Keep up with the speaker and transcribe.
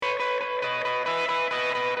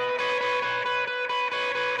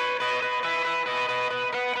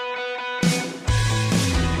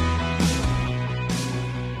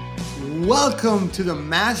Welcome to the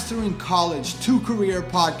Mastering College to Career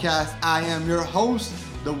podcast. I am your host,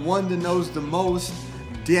 the one that knows the most,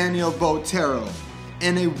 Daniel Botero.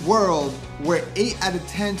 In a world where 8 out of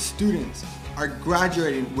 10 students are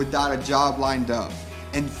graduating without a job lined up,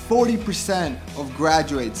 and 40% of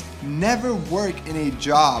graduates never work in a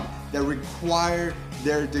job that require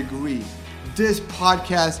their degree, this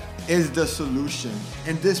podcast is the solution.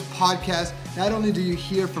 In this podcast, not only do you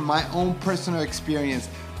hear from my own personal experience,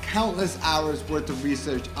 countless hours worth of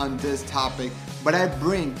research on this topic, but I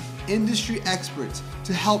bring industry experts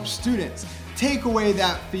to help students take away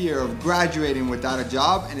that fear of graduating without a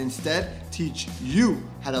job and instead teach you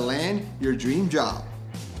how to land your dream job.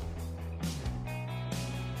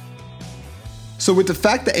 So with the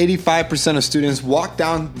fact that 85% of students walk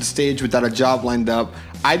down the stage without a job lined up,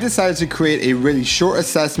 I decided to create a really short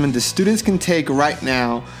assessment that students can take right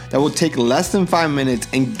now that will take less than 5 minutes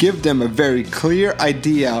and give them a very clear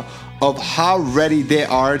idea of how ready they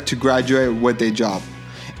are to graduate with a job.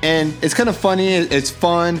 And it's kind of funny, it's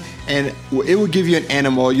fun, and it will give you an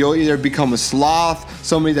animal. You'll either become a sloth,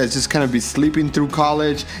 somebody that's just kind of be sleeping through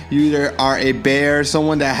college. You either are a bear,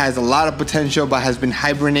 someone that has a lot of potential but has been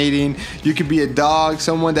hibernating. You could be a dog,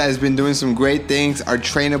 someone that has been doing some great things, are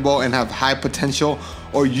trainable and have high potential.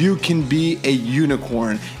 Or you can be a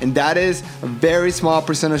unicorn. And that is a very small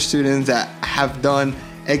percent of students that have done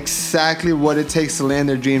exactly what it takes to land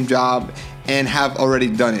their dream job and have already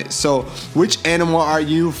done it. So which animal are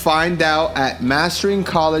you? Find out at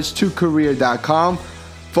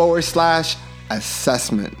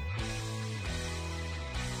masteringcollege2career.com/assessment.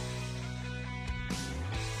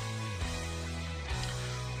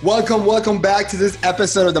 Welcome back to this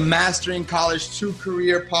episode of the Mastering College to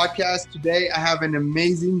Career podcast. Today, I have an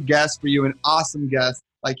amazing guest for you, an awesome guest,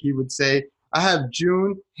 like he would say. I have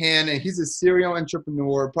June Han, and he's a serial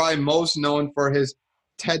entrepreneur, probably most known for his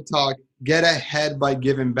TED Talk, Get Ahead by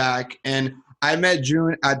Giving Back. And I met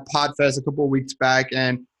June at PodFest a couple of weeks back,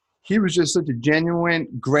 and he was just such a genuine,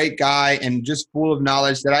 great guy and just full of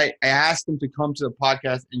knowledge that I asked him to come to the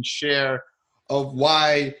podcast and share of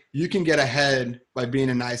why you can get ahead by being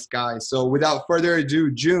a nice guy. So without further ado,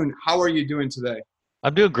 June, how are you doing today?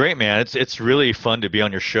 I'm doing great, man. It's really fun to be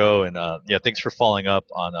on your show, and thanks for following up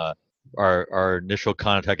on our initial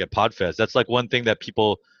contact at PodFest. That's like one thing that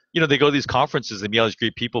people, they go to these conferences and meet all these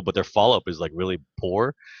great people, but their follow up is like really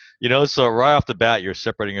poor, So right off the bat, you're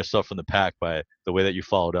separating yourself from the pack by the way that you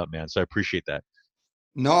followed up, man. So I appreciate that.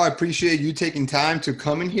 No, I appreciate you taking time to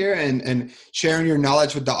come in here and sharing your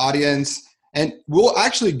knowledge with the audience. And we'll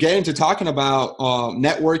actually get into talking about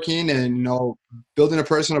networking and building a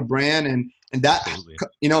personal brand and that. Absolutely.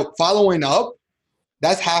 Following up,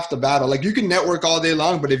 that's half the battle. Like you can network all day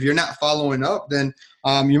long, but if you're not following up, then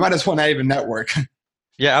you might as well not even network.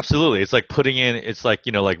 Yeah, absolutely. It's like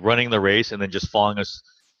like running the race and then just falling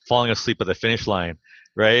asleep at the finish line,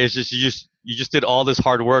 right? It's just you just did all this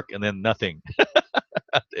hard work and then nothing.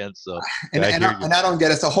 And I don't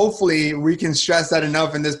get it. So hopefully we can stress that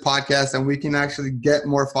enough in this podcast and we can actually get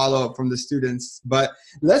more follow-up from the students. But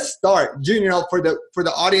let's start. June, for the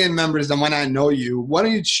audience members that might not know you, why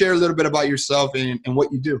don't you share a little bit about yourself and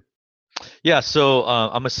what you do? Yeah, so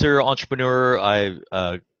I'm a serial entrepreneur.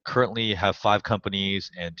 I currently have 5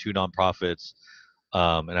 companies and 2 nonprofits,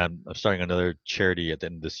 and I'm starting another charity at the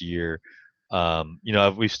end of this year.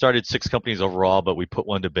 We've started 6 companies overall, but we put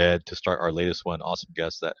one to bed to start our latest one. Awesome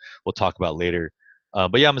guest that we'll talk about later.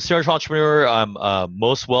 But yeah, I'm a serial entrepreneur. I'm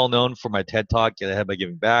most well known for my TED Talk, Get Ahead by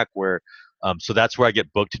Giving Back, where so that's where I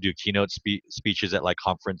get booked to do keynote speeches at like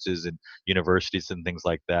conferences and universities and things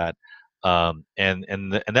like that. And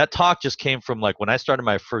that talk just came from like when I started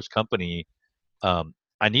my first company.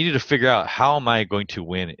 I needed to figure out how am I going to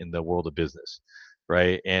win in the world of business.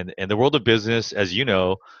 Right. And the world of business, as you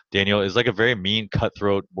know, Daniel, is like a very mean,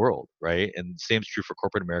 cutthroat world. Right. And same is true for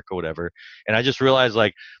corporate America, whatever. And I just realized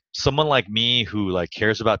like someone like me who like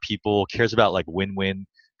cares about people, cares about like win-win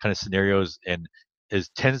kind of scenarios and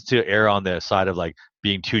tends to err on the side of like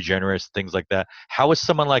being too generous, things like that. How is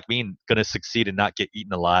someone like me going to succeed and not get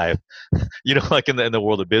eaten alive, like in the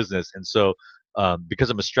world of business? And so because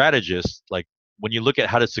I'm a strategist, like, when you look at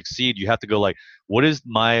how to succeed, you have to go like, what is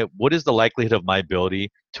the likelihood of my ability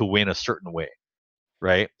to win a certain way,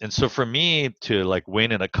 right? And so for me to like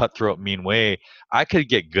win in a cutthroat, mean way, I could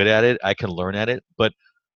get good at it, I can learn at it, but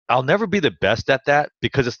I'll never be the best at that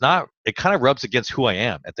because it kind of rubs against who I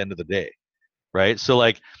am at the end of the day, right? So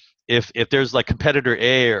like, if there's like competitor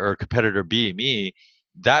A or competitor B, me,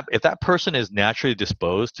 if that person is naturally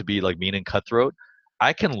disposed to be like mean and cutthroat,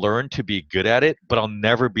 I can learn to be good at it, but I'll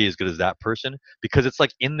never be as good as that person because it's like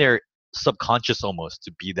in their subconscious almost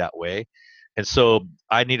to be that way. And so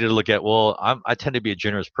I needed to look at, well, I tend to be a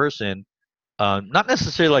generous person, not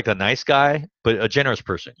necessarily like a nice guy, but a generous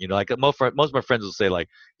person. You know, like most of my friends will say like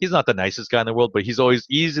he's not the nicest guy in the world, but he's always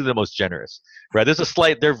easily the most generous. Right? There's a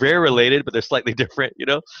slight, they're very related, but they're slightly different. You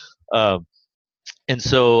know, um, and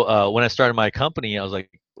so when I started my company, I was like,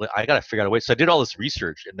 I got to figure out a way. So I did all this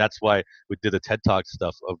research, and that's why we did the TED Talk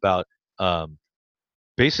stuff about um,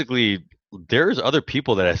 basically there's other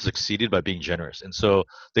people that have succeeded by being generous. And so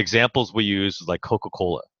the examples we use is like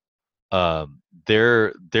Coca-Cola.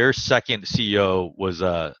 Their second CEO was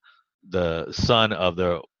the son of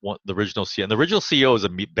the original CEO, and the original CEO was a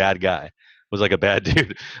bad guy, was like a bad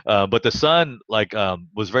dude. But the son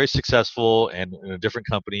was very successful and in a different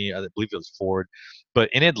company. I believe it was Ford. But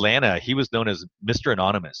in Atlanta, he was known as Mr.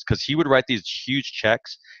 Anonymous because he would write these huge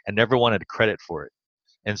checks and never wanted credit for it.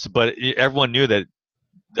 And so, but everyone knew that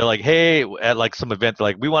they're like, hey, at like some event, they're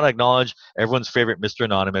like, we want to acknowledge everyone's favorite Mr.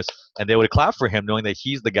 Anonymous, and they would clap for him, knowing that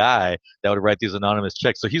he's the guy that would write these anonymous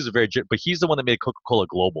checks. So he's but he's the one that made Coca-Cola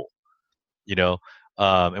global, you know.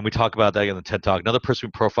 And we talk about that in the TED Talk. Another person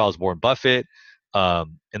we profile is Warren Buffett.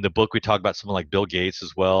 In the book, we talk about someone like Bill Gates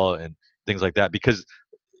as well, and things like that, because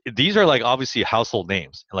these are like obviously household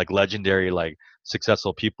names and like legendary, like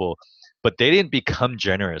successful people, but they didn't become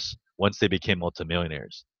generous once they became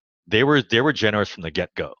multimillionaires. They were generous from the get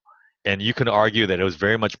go, and you can argue that it was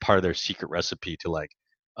very much part of their secret recipe to like,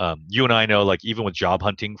 you and I know, like even with job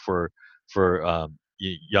hunting for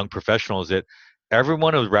young professionals, that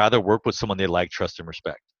everyone would rather work with someone they like, trust, and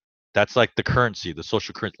respect. That's like the currency, the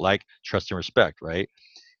social currency, like, trust, and respect, right?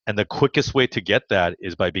 And the quickest way to get that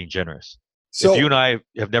is by being generous. If you So and I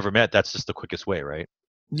have never met, that's just the quickest way, right?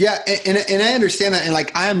 yeah, and I understand that, and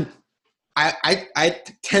like I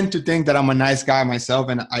tend to think that I'm a nice guy myself,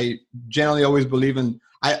 and I generally always believe in,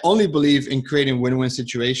 I only believe in creating win-win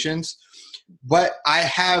situations. But I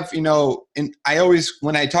have, and I always,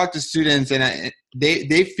 when I talk to students, and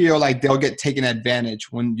they feel like they'll get taken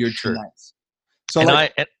advantage when you're too Sure. nice. So And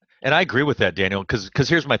like, I agree with that, Daniel, because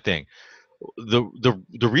here's my thing.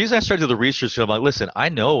 The reason I started the research, I'm like, listen, I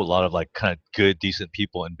know a lot of like kind of good, decent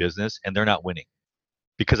people in business, and they're not winning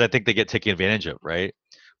because I think they get taken advantage of, right?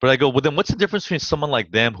 But I go, well, then what's the difference between someone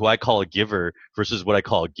like them, who I call a giver, versus what I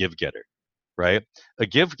call a give getter, right? A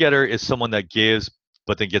give getter is someone that gives,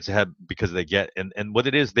 but then gets ahead because they get. And what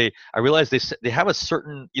it is, I realize they have a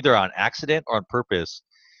certain, either on accident or on purpose,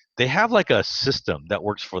 they have like a system that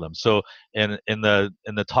works for them. So in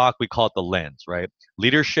the talk, we call it the lens, right?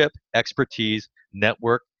 Leadership, expertise,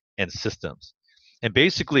 network, and systems. And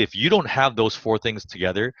basically, if you don't have those four things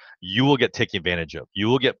together, you will get taken advantage of. You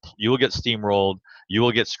will get steamrolled. You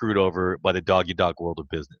will get screwed over by the dog eat dog world of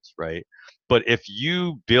business, right? But if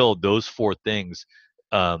you build those four things,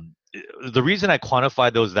 um, the reason I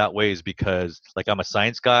quantify those that way is because, like, I'm a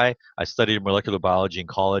science guy. I studied molecular biology in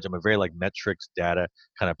college. I'm a very like metrics data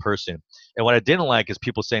kind of person. And what I didn't like is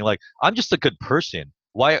people saying like, I'm just a good person.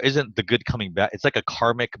 Why isn't the good coming back? It's like a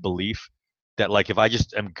karmic belief that like if I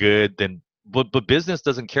just am good, then but business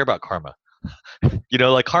doesn't care about karma.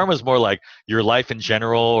 Like karma is more like your life in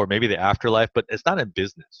general or maybe the afterlife, but it's not in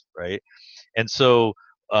business, right? And so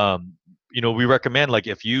um, we recommend, like,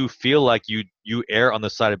 if you feel like you err on the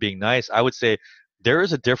side of being nice, I would say there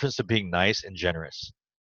is a difference of being nice and generous.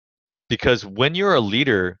 Because when you're a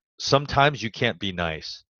leader, sometimes you can't be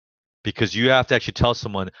nice because you have to actually tell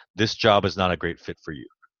someone this job is not a great fit for you,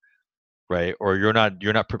 right? Or you're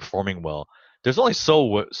not performing well. There's only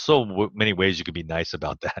many ways you could be nice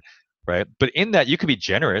about that, right? But in that, you could be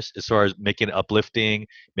generous as far as making it uplifting,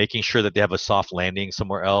 making sure that they have a soft landing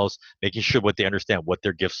somewhere else, making sure what they understand what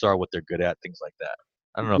their gifts are, what they're good at, things like that.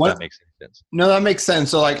 I don't know if that what? makes any sense. No, that makes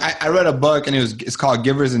sense. So like, I read a book, and it's called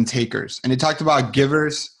Givers and Takers, and it talked about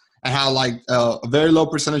givers and how like a very low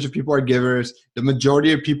percentage of people are givers, the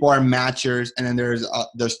majority of people are matchers, and then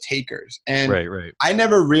there's takers. And Right, right. I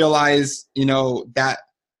never realized, that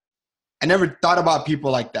I never thought about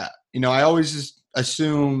people like that. I always just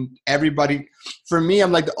assumed everybody. For me,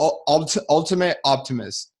 I'm like the ultimate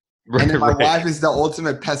optimist, and Right, then my right. wife is the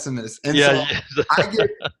ultimate pessimist. And Yeah, so yeah. I give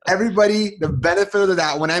everybody the benefit of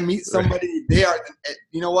that. When I meet Right, somebody, they are.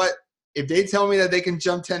 You know what? If they tell me that they can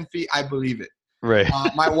jump 10 feet, I believe it. right.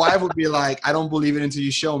 My wife would be like, I don't believe it until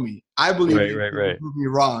you show me. I believe Right, it right, until you right. prove me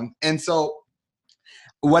wrong. And so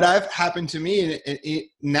what I've happened to me,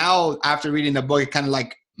 now after reading the book, it kind of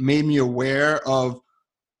like made me aware of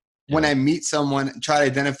when Yeah. I meet someone, try to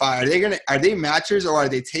identify, are they matchers, or are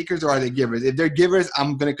they takers, or are they givers? If they're givers,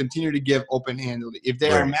 I'm gonna continue to give open-handedly. If they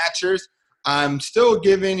are Right. matchers, I'm still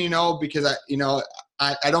giving, because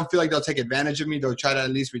I don't feel like they'll take advantage of me. They'll try to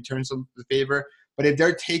at least return some the favor. But if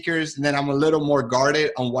they're takers, then I'm a little more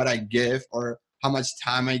guarded on what I give or how much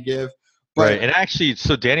time I give. But Right. And actually,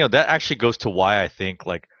 so Daniel, that actually goes to why I think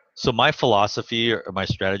like, so my philosophy or my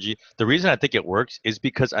strategy, the reason I think it works is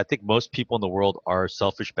because I think most people in the world are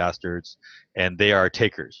selfish bastards and they are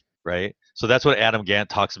takers, right? So that's what Adam Gant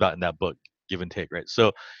talks about in that book, Give and Take, right?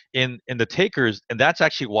 So in the takers, and that's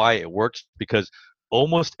actually why it works because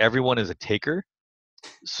almost everyone is a taker.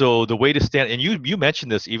 So the way to stand, and you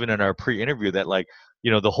mentioned this even in our pre-interview, that like,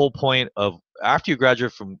 the whole point of after you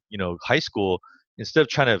graduate from high school, instead of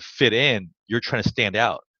trying to fit in, you're trying to stand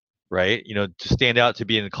out, right? To stand out, to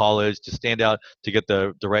be in college, to stand out, to get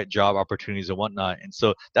the right job opportunities and whatnot. And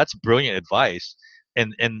so that's brilliant advice.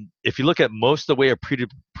 And if you look at most of the way of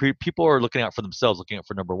people are looking out for themselves, looking out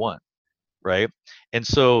for number one, right? And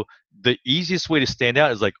so the easiest way to stand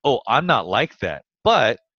out is like, oh, I'm not like that.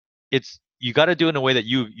 But it's you got to do it in a way that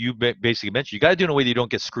you basically mentioned. You got to do it in a way that you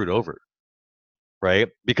don't get screwed over, right?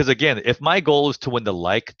 Because again, if my goal is to win the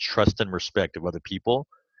like, trust, and respect of other people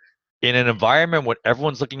in an environment where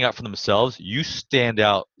everyone's looking out for themselves, you stand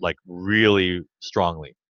out like really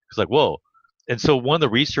strongly. It's like, whoa. And so one of the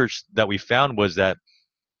research that we found was that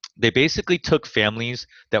they basically took families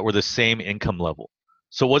that were the same income level.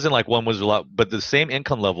 So it wasn't like one was a lot, but the same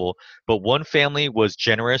income level, but one family was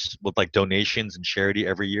generous with like donations and charity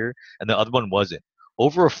every year, and the other one wasn't.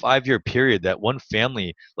 Over a 5-year period, that one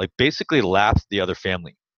family like basically laughed the other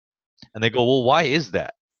family. And they go, well, why is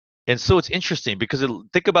that? And so it's interesting because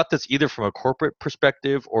think about this either from a corporate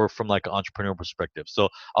perspective or from like an entrepreneurial perspective. So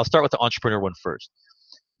I'll start with the entrepreneur one first.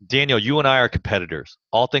 Daniel, you and I are competitors.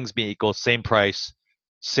 All things being equal, same price,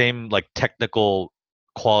 same like technical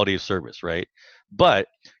quality of service, right? But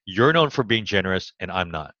you're known for being generous and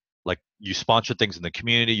I'm not. Like you sponsor things in the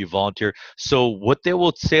community, you volunteer. So what they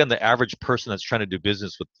will say on the average person that's trying to do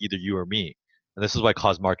business with either you or me, and this is why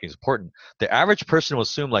cause marketing is important. The average person will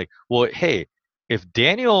assume like, well, hey, if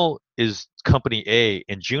Daniel is company A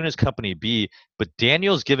and June is company B, but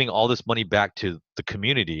Daniel's giving all this money back to the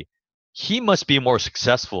community, he must be more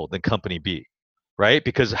successful than company B, right?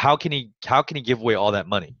 Because how can he give away all that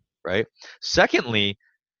money, right? Secondly,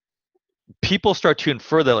 people start to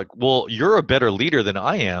infer that like, well, you're a better leader than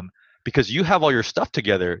I am because you have all your stuff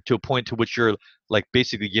together to a point to which you're like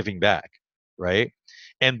basically giving back, right?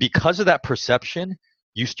 And because of that perception,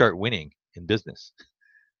 you start winning in business,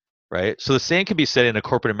 right? So the same can be said in a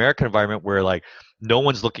corporate American environment where like no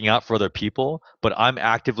one's looking out for other people, but I'm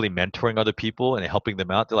actively mentoring other people and helping them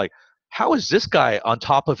out. They're like, how is this guy on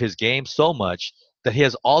top of his game so much that he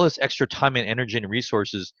has all this extra time and energy and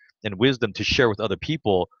resources and wisdom to share with other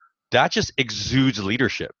people? That just exudes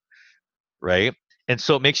leadership, right? And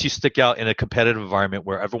so it makes you stick out in a competitive environment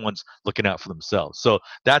where everyone's looking out for themselves. So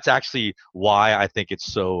that's actually why I think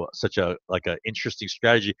it's such a like an interesting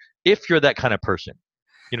strategy if you're that kind of person.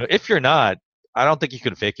 If you're not, I don't think you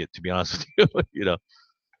can fake it, to be honest with you.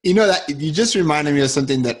 that you just reminded me of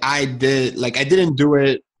something that I did. Like I didn't do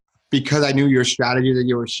it because I knew your strategy that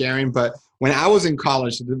you were sharing, but when I was in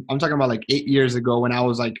college, I'm talking about like 8 years ago, when I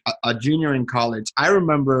was like a junior in college, I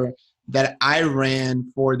remember that I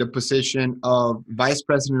ran for the position of vice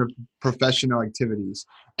president of professional activities.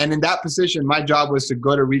 And in that position, my job was to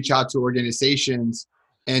go to reach out to organizations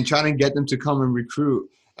and try to get them to come and recruit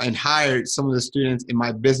and hire some of the students in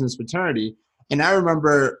my business fraternity. And I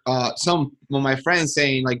remember some of my friends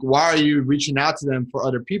saying, like, why are you reaching out to them for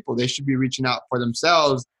other people? They should be reaching out for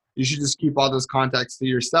themselves. You should just keep all those contacts to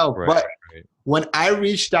yourself. Right, But right. when I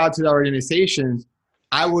reached out to the organizations,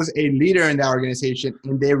 I was a leader in that organization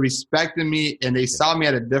and they respected me and they Yeah. saw me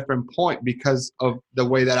at a different point because of the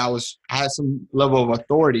way that I had some level of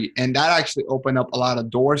authority. And that actually opened up a lot of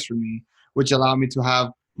doors for me, which allowed me to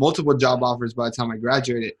have multiple job offers by the time I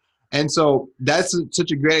graduated. And so that's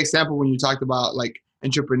such a great example when you talked about like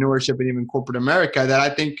entrepreneurship and even corporate America, that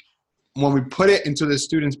I think when we put it into the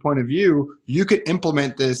student's point of view, you could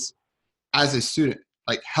implement this as a student,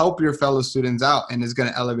 like help your fellow students out, and it's going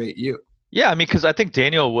to elevate you. Yeah, I mean, because I think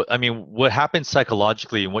Daniel, I mean, what happens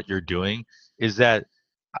psychologically in what you're doing is that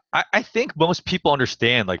I think most people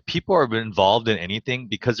understand, like, people are involved in anything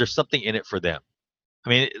because there's something in it for them. I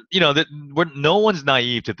mean, that no one's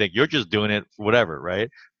naive to think you're just doing it for whatever, right?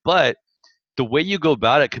 But the way you go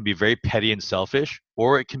about it can be very petty and selfish,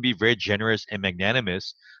 or it can be very generous and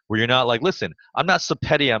magnanimous, where you're not like, listen, I'm not so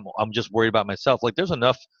petty, I'm just worried about myself. Like there's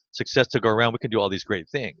enough success to go around. We can do all these great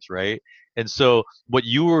things, right? And so what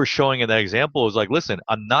you were showing in that example is like, listen,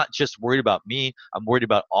 I'm not just worried about me, I'm worried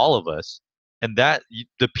about all of us. And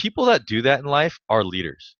the people that do that in life are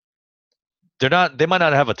leaders. They might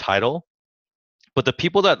not have a title, but the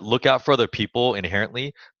people that look out for other people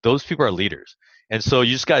inherently, those people are leaders. And so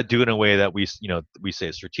you just got to do it in a way that we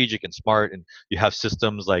say strategic and smart, and you have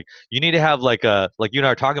systems. Like you need to have like you and I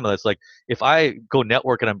are talking about this. Like if I go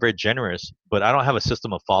network and I'm very generous, but I don't have a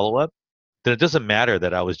system of follow up, then it doesn't matter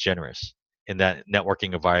that I was generous in that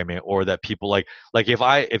networking environment, or that people like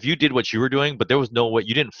if you did what you were doing, but there was no way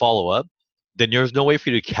you didn't follow up, then there's no way for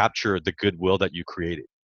you to capture the goodwill that you created,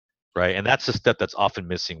 right? And that's the step that's often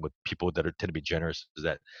missing with people that tend to be generous, is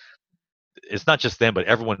that it's not just them, but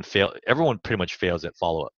everyone pretty much fails at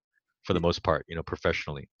follow up for the most part,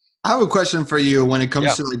 professionally. I have a question for you when it comes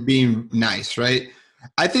Yeah. to like being nice, right?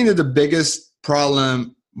 I think that the biggest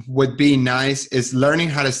problem with being nice is learning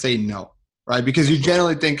how to say no, right? Because you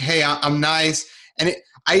generally think, hey, I'm nice. And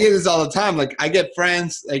I get this all the time. Like I get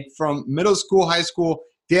friends like from middle school, high school.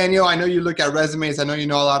 Daniel, I know you look at resumes. I know you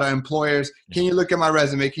know a lot of employers. Can you look at my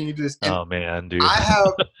resume? Can you do this? And Oh man, dude. I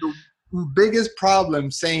have the biggest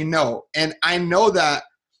problem saying no. And I know that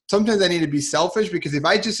sometimes I need to be selfish, because if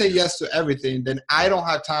I just say yes to everything, then I don't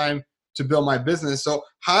have time to build my business. So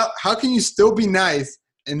how can you still be nice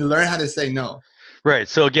and learn how to say no? Right.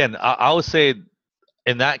 So again, I would say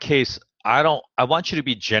in that case, I want you to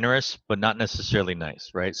be generous, but not necessarily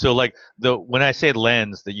nice, right? So like when I say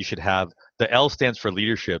lens that you should have, the L stands for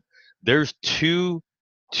leadership. There's two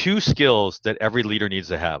skills that every leader needs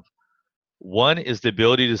to have. One is the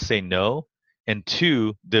ability to say no, and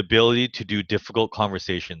two, the ability to do difficult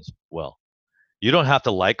conversations well. You don't have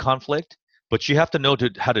to like conflict, but you have to know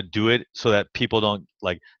how to do it so that people don't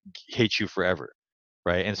like hate you forever,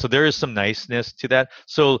 right? And so there is some niceness to that.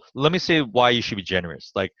 So let me say why you should be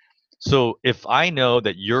generous. Like, so if I know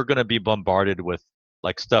that you're going to be bombarded with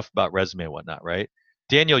like stuff about resume and whatnot, right?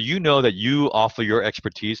 Daniel, you know that you offer your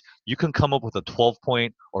expertise, you can come up with a 12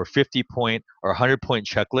 point or 50 point or 100-point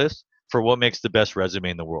checklist for what makes the best resume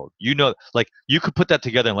in the world. Like you could put that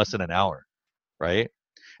together in less than an hour, right?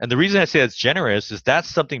 And the reason I say it's generous is that's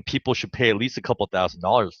something people should pay at least a couple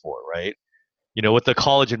 $1,000s for, right? With the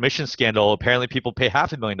college admission scandal, apparently people pay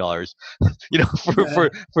 $500,000, for, Yeah.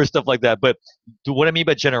 for stuff like that. But what I mean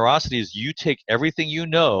by generosity is you take everything you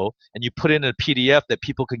know and you put it in a PDF that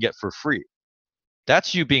people can get for free.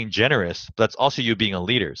 That's you being generous, but that's also you being a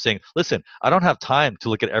leader, saying, listen, I don't have time to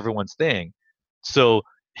look at everyone's thing. So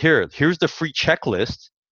here's the free checklist.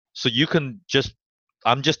 So you can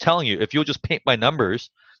I'm just telling you, if you'll just paint my numbers,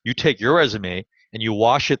 you take your resume and you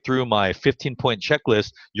wash it through my 15-point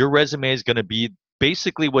checklist, your resume is going to be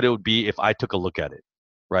basically what it would be if I took a look at it,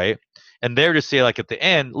 right? And there to say, like, at the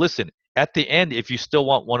end, listen, at the end, if you still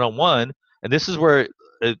want one-on-one, and this is where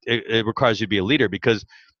it requires you to be a leader, because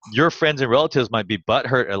your friends and relatives might be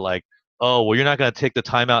butthurt at like, oh, well, you're not going to take the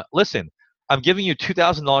time out. Listen, I'm giving you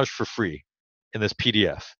 $2,000 for free in this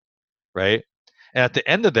PDF, right? And at the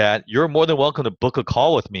end of that, you're more than welcome to book a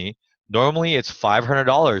call with me. Normally, it's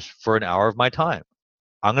 $500 for an hour of my time.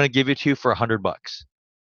 I'm going to give it to you for $100,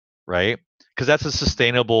 right? Because that's a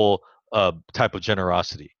sustainable type of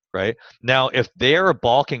generosity, right? Now, if they're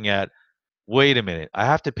balking at, wait a minute, I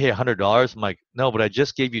have to pay $100. I'm like, no, but I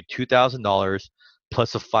just gave you $2,000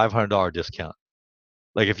 plus a $500 discount.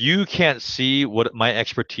 Like, if you can't see what my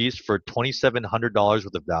expertise for $2,700 worth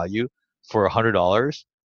of value for $100,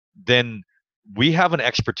 then we have an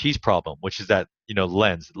expertise problem, which is that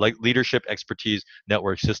lens, like leadership, expertise,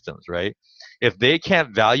 network systems, right? If they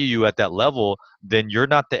can't value you at that level, then you're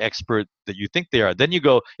not the expert that you think they are. Then you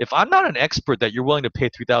go, if I'm not an expert that you're willing to pay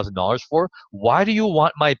 $3,000 for, why do you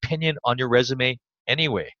want my opinion on your resume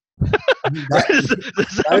anyway? Right? That,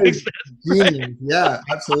 Does that that make is sense? Right? genius. Yeah,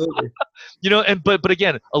 absolutely. And but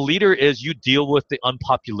again, a leader is you deal with the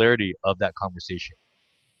unpopularity of that conversation.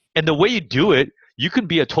 And the way you do it, you can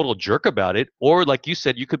be a total jerk about it, or like you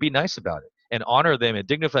said, you could be nice about it and honor them and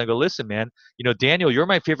dignify and go, listen, man, Daniel, you're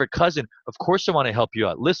my favorite cousin. Of course I want to help you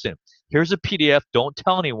out. Listen, here's a PDF. Don't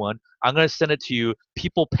tell anyone. I'm going to send it to you.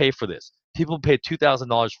 People pay for this. People pay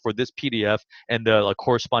 $2,000 for this PDF and the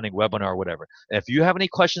corresponding webinar or whatever. And if you have any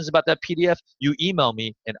questions about that PDF, you email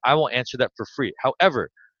me and I will answer that for free. However,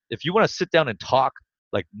 if you want to sit down and talk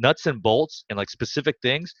like nuts and bolts and like specific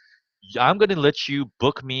things, I'm going to let you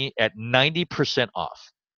book me at 90% off,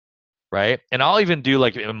 right? And I'll even do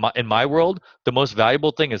like in my world, the most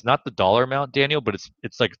valuable thing is not the dollar amount, Daniel, but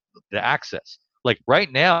it's like the access. Like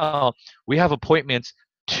right now, we have appointments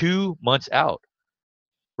 2 months out,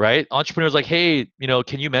 right? Entrepreneurs like, hey,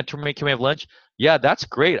 can you mentor me? Can we have lunch? Yeah, that's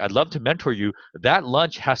great. I'd love to mentor you. That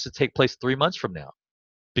lunch has to take place 3 months from now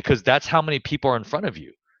because that's how many people are in front of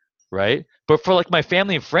you, right? But for like my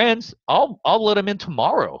family and friends, I'll let them in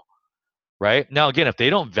tomorrow, right? Now, again, if they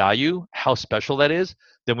don't value how special that is,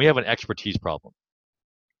 then we have an expertise problem.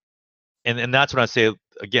 And that's when I say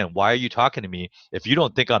again, why are you talking to me if you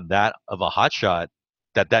don't think I'm that of a hotshot,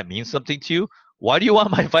 that means something to you? Why do you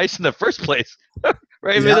want my advice in the first place?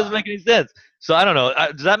 Right? If it Yeah. doesn't make any sense. So I don't know.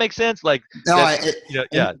 Does that make sense? Like No, that's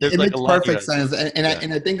yeah. There's it like a makes lot. perfect sense, Yeah.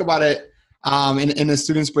 and I think about it in a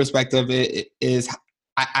student's perspective. It is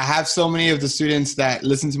I have so many of the students that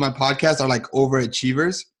listen to my podcast are like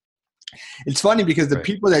overachievers. It's funny because the Right.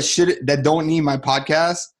 people that don't need my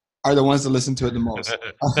podcast are the ones that listen to it the most.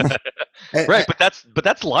 Right, but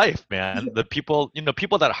that's life, man. The people,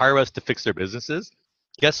 people that hire us to fix their businesses,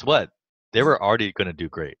 guess what? They were already going to do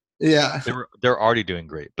great. Yeah. They're already doing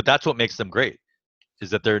great. But that's what makes them great is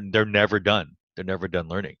that they're never done. They're never done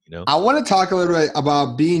learning, you know? I want to talk a little bit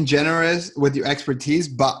about being generous with your expertise,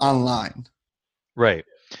 but online. Right.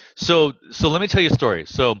 So let me tell you a story.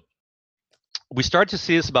 So we started to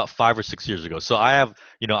see this about 5 or 6 years ago. So I have,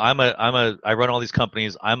 I run all these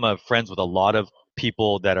companies. I'm friends with a lot of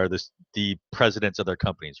people that are the presidents of their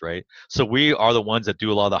companies, right? So we are the ones that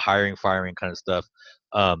do a lot of the hiring, firing kind of stuff.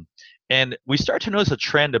 Um, and we start to notice a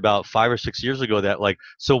trend about 5 or 6 years ago that like,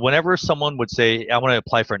 so whenever someone would say, I want to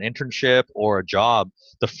apply for an internship or a job,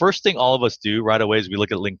 the first thing all of us do right away is we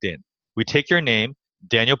look at LinkedIn. We take your name,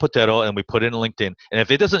 Daniel Potero, and we put it in LinkedIn. And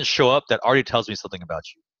if it doesn't show up, that already tells me something about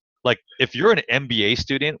you. Like if you're an MBA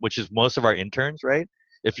student, which is most of our interns, right?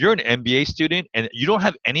 If you're an MBA student and you don't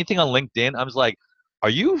have anything on LinkedIn, I was like, are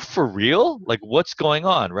you for real? Like what's going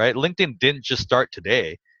on, right? LinkedIn didn't just start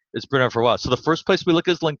today. It's been around for a while. So the first place we look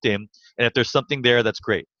is LinkedIn, and if there's something there, that's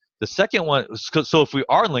great. The second one, so if we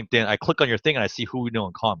are on LinkedIn, I click on your thing and I see who we know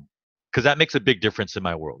in common, because that makes a big difference in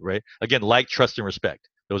my world, right? Again, like, trust, and respect.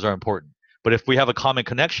 Those are important. But if we have a common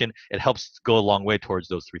connection, it helps go a long way towards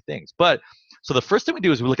those three things. But so the first thing we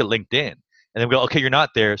do is we look at LinkedIn, and then we go, okay, you're not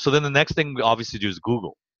there. So then the next thing we obviously do is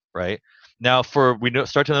Google, right? Now, start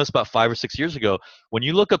to notice about 5 or 6 years ago, when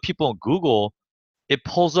you look up people on Google, it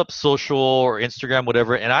pulls up social or Instagram,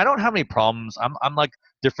 whatever. And I don't have any problems. I'm like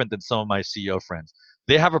different than some of my CEO friends.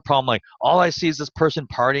 They have a problem like all I see is this person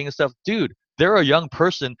partying and stuff. Dude, they're a young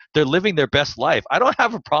person. They're living their best life. I don't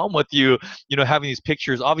have a problem with you, having these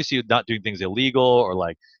pictures. Obviously, not doing things illegal or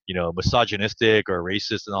like, misogynistic or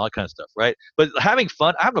racist and all that kind of stuff, right? But having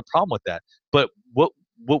fun, I have a problem with that. But what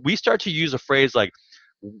we start to use a phrase like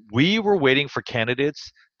we were waiting for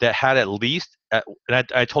candidates that had at least, and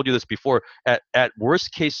I told you this before, at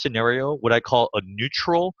worst case scenario, what I call a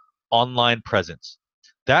neutral online presence.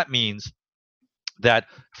 That means that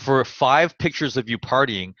for 5 pictures of you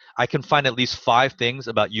partying, I can find at least 5 things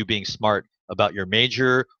about you being smart, about your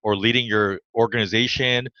major or leading your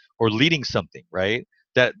organization or leading something, right?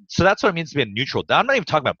 So that's what it means to be a neutral. I'm not even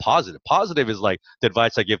talking about positive. Positive is like the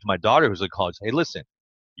advice I give to my daughter who's in college. Hey, listen,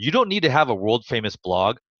 you don't need to have a world famous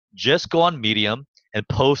blog. Just go on Medium and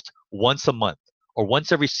post once a month or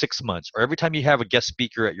once every 6 months or every time you have a guest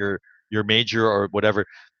speaker at your major or whatever.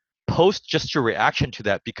 Post just your reaction to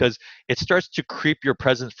that, because it starts to creep your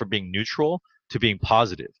presence from being neutral to being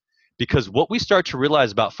positive. Because what we start to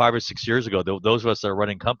realize about 5 or 6 years ago, those of us that are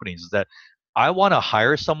running companies, is that I want to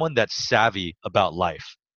hire someone that's savvy about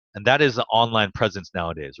life. And that is the online presence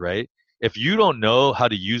nowadays, right? If you don't know how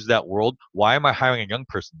to use that world, why am I hiring a young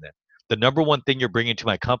person then? The number one thing you're bringing to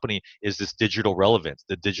my company is this digital relevance,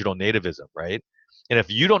 the digital nativism, right? And if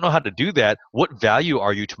you don't know how to do that, what value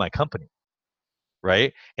are you to my company?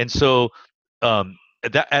 Right? And so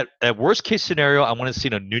at worst case scenario, I want to see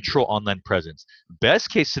a neutral online presence.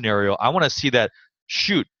 Best case scenario, I want to see that,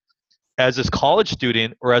 shoot, as a college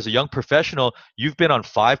student or as a young professional, you've been on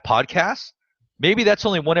 5 podcasts. Maybe that's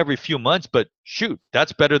only one every few months, but shoot,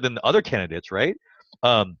 that's better than the other candidates, right?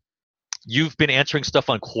 Um, you've been answering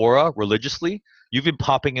stuff on Quora religiously. You've been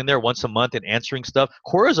popping in there once a month and answering stuff.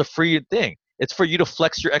 Quora is a free thing. It's for you to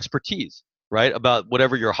flex your expertise, right? About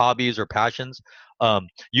whatever your hobbies or passions.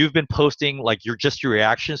 You've been posting like your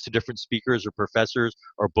reactions to different speakers or professors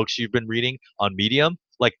or books you've been reading on Medium.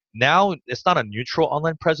 Like now, it's not a neutral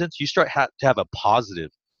online presence. You start to have a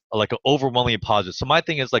positive, like an overwhelmingly positive. So my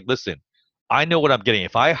thing is like, listen, I know what I'm getting.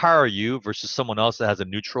 If I hire you versus someone else that has a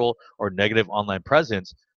neutral or negative online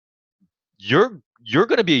presence, you're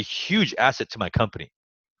going to be a huge asset to my company,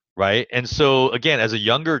 right? And so again, as a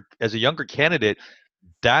younger candidate,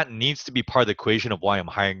 that needs to be part of the equation of why I'm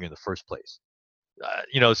hiring you in the first place.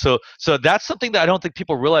 So that's something that I don't think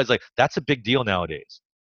people realize. Like that's a big deal nowadays.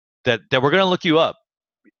 That we're going to look you up,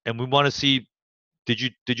 and we want to see, did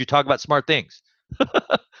you talk about smart things?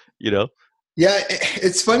 you know Yeah,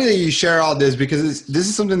 it's funny that you share all this because this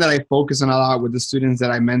is something that I focus on a lot with the students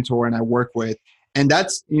that I mentor and I work with. And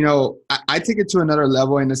that's, I take it to another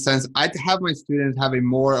level in a sense. I have my students have a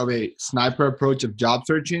more of a sniper approach of job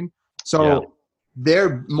searching. yeah. So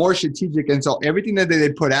they're more strategic, and so everything that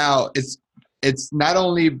they put out, it's not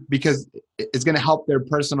only because it's going to help their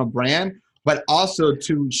personal brand, but also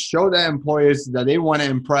to show the employers that they want to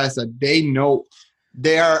impress, that they know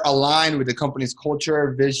they are aligned with the company's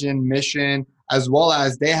culture, vision, mission, as well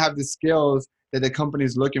as they have the skills that the company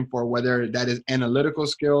is looking for, whether that is analytical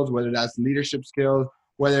skills, whether that's leadership skills,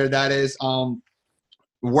 whether that is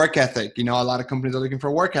work ethic. You know, a lot of companies are looking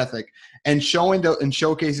for work ethic, and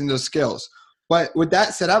showcasing those skills. But with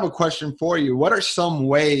that said, I have a question for you. What are some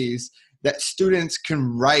ways that students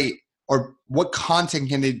can write, or what content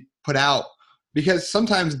can they put out? Because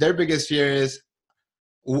sometimes their biggest fear is,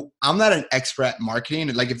 I'm not an expert at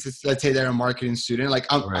marketing. Like if it's, let's say they're a marketing student, like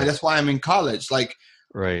Right. that's why I'm in college. Like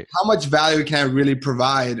Right. how much value can I really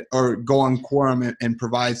provide, or go on Quorum and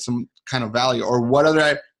provide some kind of value, or what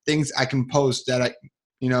other things I can post that I,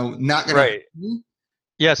 not going Right. to.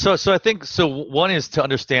 Yeah, so I think so one is to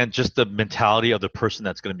understand just the mentality of the person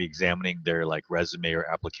that's going to be examining their like resume or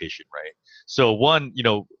application, right? So one,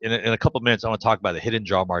 in a couple of minutes I want to talk about the hidden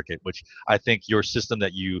job market, which I think your system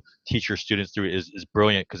that you teach your students through is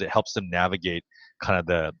brilliant because it helps them navigate kind of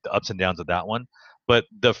the ups and downs of that one. But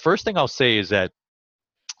the first thing I'll say is that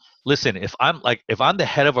listen, if I'm the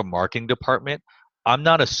head of a marketing department, I'm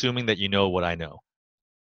not assuming that you know what I know.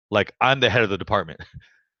 Like I'm the head of the department.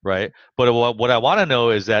 Right? But what I want to know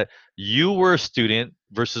is that you were a student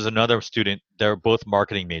versus another student. They're both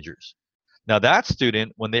marketing majors. Now that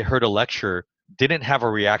student, when they heard a lecture, didn't have a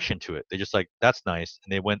reaction to it. They just like, that's nice,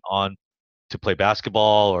 and they went on to play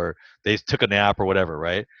basketball or they took a nap or whatever,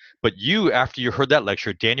 right? But you, after you heard that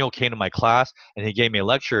lecture, Daniel came to my class and he gave me a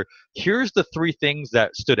lecture. Here's the three things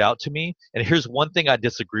that stood out to me, and here's one thing I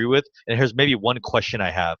disagree with, and here's maybe one question I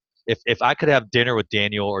have. If I could have dinner with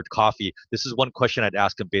Daniel or coffee, this is one question I'd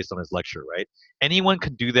ask him based on his lecture, right? Anyone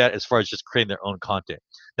can do that as far as just creating their own content.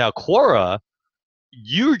 Now, Quora,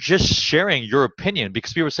 you're just sharing your opinion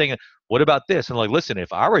because people are saying, what about this? And like, listen,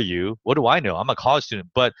 if I were you, what do I know? I'm a college student,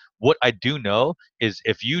 but what I do know is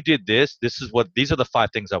if you did this, these are the five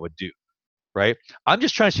things I would do, right? I'm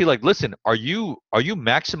just trying to see like, listen, are you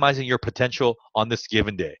maximizing your potential on this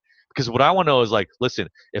given day? Because what I want to know is like, listen,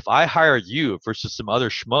 if I hire you versus some other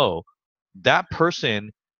schmo, that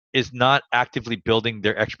person is not actively building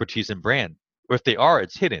their expertise and brand. Or if they are,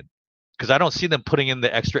 it's hidden because I don't see them putting in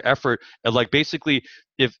the extra effort. And like basically,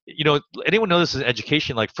 if anyone knows this is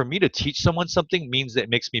education, like for me to teach someone something means that it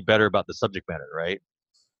makes me better about the subject matter, right?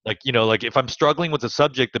 Like if I'm struggling with a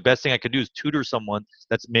subject, the best thing I could do is tutor someone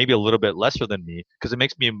that's maybe a little bit lesser than me because it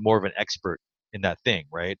makes me more of an expert in that thing,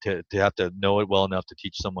 right? To have to know it well enough to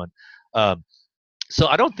teach someone. Um, so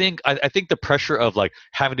I think the pressure of like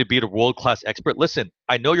having to be a world class expert. Listen,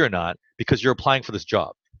 I know you're not because you're applying for this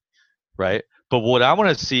job, right? But what I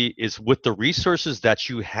want to see is with the resources that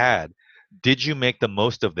you had, did you make the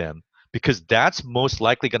most of them? Because that's most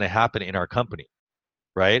likely going to happen in our company,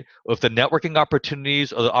 right? If the networking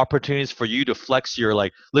opportunities or the opportunities for you to flex your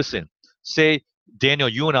like, listen, say Daniel,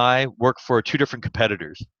 you and I work for two different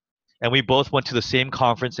competitors, and we both went to the same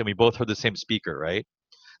conference and we both heard the same speaker, right?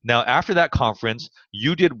 Now after that conference,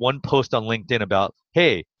 you did one post on LinkedIn about,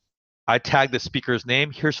 hey, I tagged the speaker's name.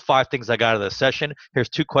 Here's five things I got out of the session. Here's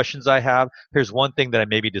two questions I have. Here's one thing that I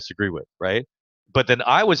maybe disagree with, right? But then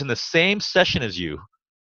I was in the same session as you,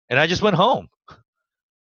 and I just went home.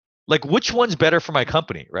 Like, which one's better for my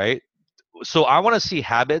company, right? So I want to see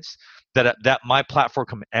habits that my platform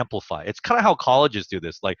can amplify. It's kind of how colleges do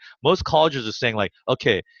this. Like most colleges are saying, like,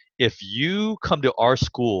 okay, if you come to our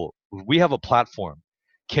school, we have a platform.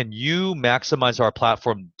 Can you maximize our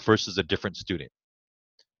platform versus a different student?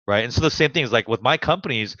 Right. And so the same thing is like with my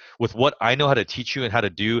companies, with what I know how to teach you and how to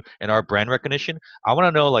do and our brand recognition, I want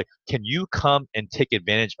to know like, can you come and take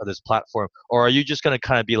advantage of this platform? Or are you just going to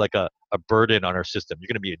kind of be like a burden on our system? You're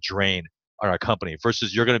going to be a drain on our company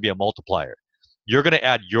versus you're going to be a multiplier. You're going to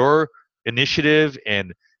add your initiative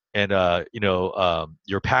and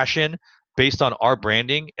your passion based on our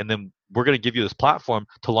branding, and then we're going to give you this platform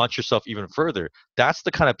to launch yourself even further. That's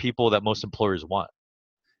the kind of people that most employers want,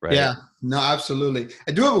 right? Yeah, no, absolutely.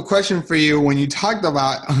 I do have a question for you. When you talked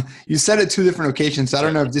about, you said it two different occasions. So I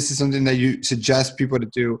don't Yeah. know if this is something that you suggest people to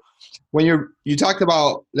do. When you talked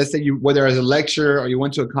about, let's say you, whether as a lecture or you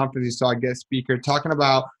went to a conference, you saw a guest speaker talking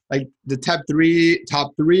about like the top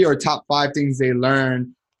three or top five things they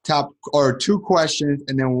learned, top or two questions,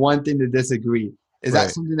 and then one thing to disagree. Is that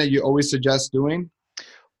Right. something that you always suggest doing?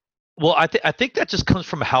 Well, I think that just comes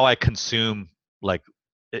from how I consume. Like,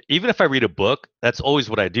 even if I read a book, that's always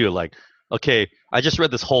what I do. Like, okay, I just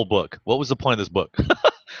read this whole book. What was the point of this book?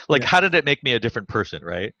 Like, Yeah. how did it make me a different person,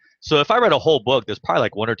 right? So if I read a whole book, there's probably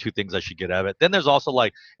like one or two things I should get out of it. Then there's also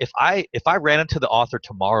like if I ran into the author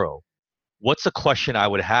tomorrow, what's a question I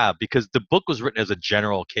would have? Because the book was written as a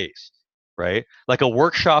general case, right? Like a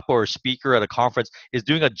workshop or a speaker at a conference is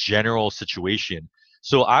doing a general situation.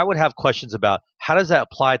 So I would have questions about how does that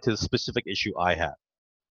apply to the specific issue I have,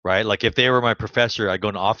 right? Like if they were my professor, I go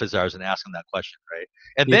in office hours and ask them that question, right?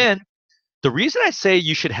 And Yeah. then the reason I say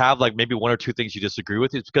you should have like maybe one or two things you disagree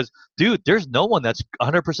with is because, dude, there's no one that's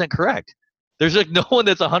 100% correct. There's like no one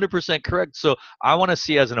that's 100% correct. So I want to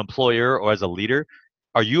see as an employer or as a leader,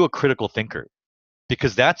 are you a critical thinker?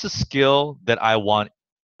 Because that's a skill that I want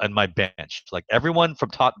on my bench. Like everyone from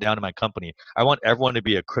top down in my company, I want everyone to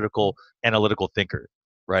be a critical analytical thinker,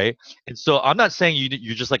 right? And so I'm not saying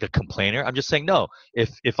you're just like a complainer. I'm just saying no.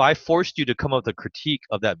 If I forced you to come up with a critique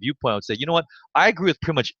of that viewpoint, I would say, you know what? I agree with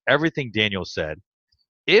pretty much everything Daniel said.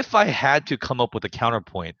 If I had to come up with a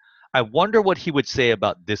counterpoint, I wonder what he would say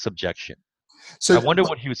about this objection. I So wonder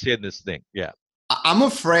what he would say in this thing. Yeah. I'm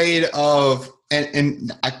afraid of,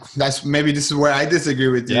 that's maybe this is where I disagree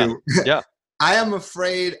with Yeah. you. Yeah. I am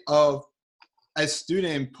afraid of a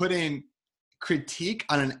student putting critique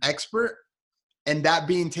on an expert and that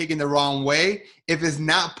being taken the wrong way if it's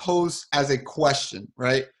not posed as a question,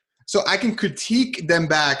 right? So I can critique them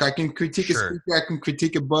back. I can critique a Sure. speaker. I can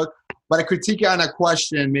critique a book, but I critique it on a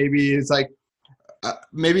question. Maybe it's like,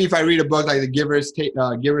 maybe if I read a book like the Givers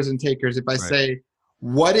and Takers, if I Right. say,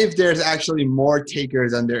 what if there's actually more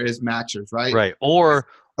takers than there is matchers, right? Right. Or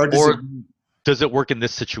Or disagree, does it work in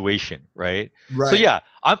this situation, right? So right? yeah,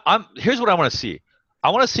 I'm here's what I want to see. I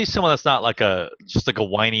want to see someone that's not like a just like a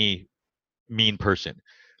whiny mean person.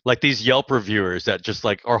 Like these Yelp reviewers that just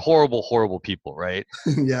like are horrible people, right?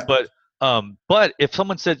 Yeah, But if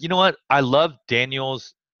someone said, you know what, I love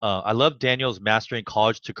Daniel's mastering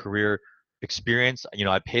college to career experience. You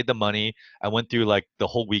know, I paid the money. I went through like the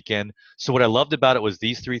whole weekend. So what I loved about it was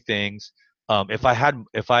these three things. If I had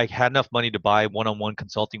enough money to buy one-on-one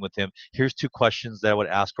consulting with him, here's two questions that I would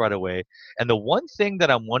ask right away. And the one thing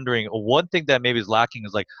that I'm wondering, or one thing that maybe is lacking,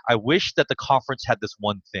 is like I wish that the conference had this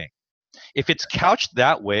one thing. If it's couched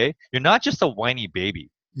that way, you're not just a whiny baby,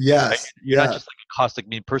 right? yes, You're not yes, just like a caustic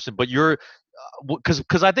mean person, but you're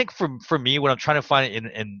because I think for me when I'm trying to find it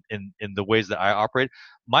in the ways that I operate,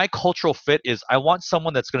 my cultural fit is I want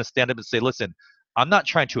someone that's going to stand up and say, listen, I'm not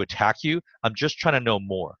trying to attack you. I'm just trying to know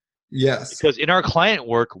more. yes. Because in our client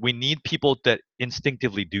work, we need people that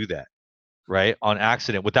instinctively do that, right? On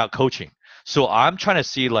accident without coaching. So I'm trying to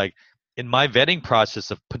see like in my vetting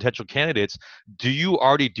process of potential candidates, do you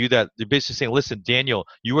already do that? They're basically saying, listen, Daniel,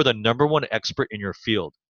 you are the number one expert in your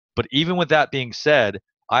field. But even with that being said,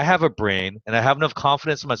 I have a brain and I have enough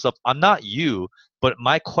confidence in myself. I'm not you, but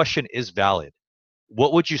my question is valid.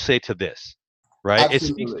 What would you say to this? Right? It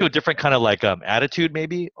speaks to Absolutely. a different kind of like attitude,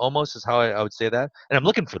 maybe almost is how I would say that. And I'm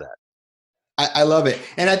looking for that. I love it.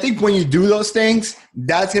 And I think when you do those things,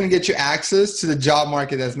 that's going to get you access to the job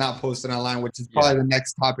market that's not posted online, which is Yeah. probably the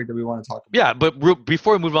next topic that we want to talk about. Yeah, but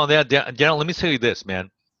before we move on that, Daniel, let me tell you this,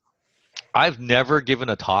 man. I've never given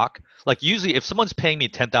a talk. Like usually if someone's paying me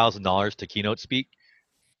 $10,000 to keynote speak,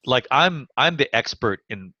 like I'm the expert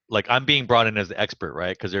in like I'm being brought in as the expert,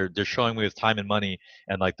 right? Because they're showing me with time and money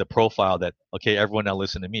and like the profile that okay, everyone now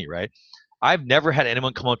listen to me, right? I've never had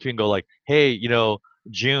anyone come up to me and go like, "Hey,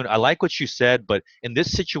 June, I like what you said, but in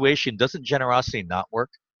this situation, doesn't generosity not work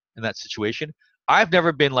in that situation?" I've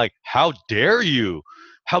never been like, "How dare you?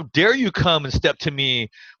 How dare you come and step to me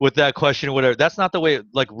with that question or whatever?" That's not the way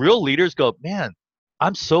like real leaders go, "Man,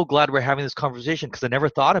 I'm so glad we're having this conversation because I never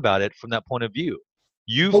thought about it from that point of view.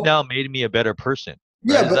 You've But now made me a better person."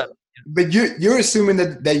 Right? yeah, Is that but you're assuming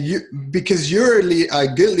that you, because you're a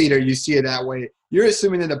good leader, you see it that way. You're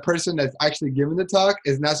assuming that the person that's actually giving the talk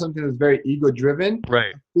is not something that's very ego driven,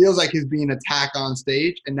 right? feels like he's being attacked on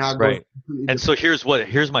stage, and now goes Right. completely And so different.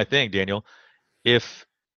 here's my thing, Daniel. If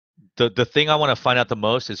the thing I want to find out the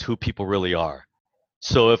most is who people really are.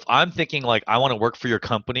 So if I'm thinking like I want to work for your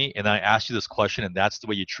company and I asked you this question and that's the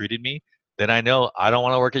way you treated me, then I know I don't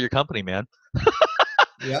want to work at your company, man.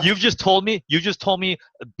 Yeah, You just told me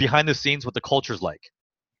behind the scenes what the culture's like.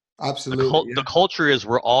 absolutely. The Yeah, culture is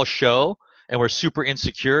we're all show and we're super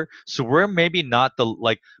insecure. So we're maybe not the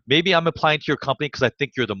like maybe I'm applying to your company because I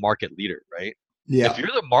think you're the market leader, right? If yeah. you're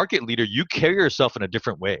the market leader, you carry yourself in a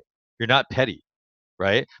different way. You're not petty,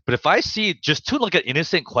 right? But if I see just to like an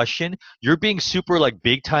innocent question, you're being super like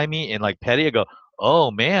big timey and like petty, I go,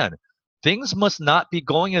 oh man, things must not be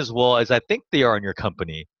going as well as I think they are in your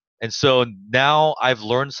company. And so now I've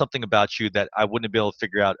learned something about you that I wouldn't be able to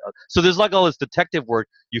figure out. So there's like all this detective work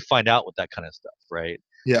you find out with that kind of stuff, right?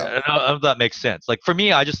 Yeah. I don't know if that makes sense. Like for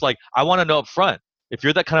me, I just like I want to know up front. If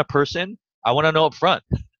you're that kind of person, I want to know up front.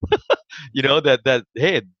 That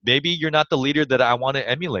hey, maybe you're not the leader that I want to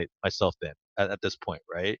emulate myself in at this point,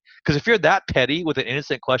 right? Because if you're that petty with an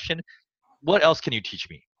innocent question, what else can you teach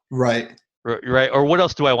me? Right. Right, or what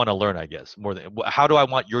else do I want to learn? I guess more than how do I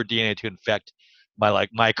want your DNA to infect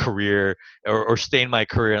my career or stay in my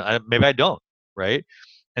career? Maybe I don't, right?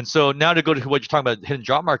 And so now to go to what you're talking about, hidden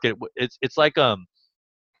job market, it's like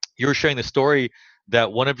you were sharing the story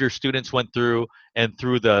that one of your students went through, and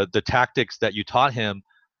through the tactics that you taught him,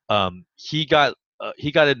 he got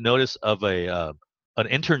a notice of an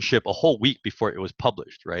internship a whole week before it was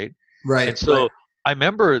published, right? And Right. so I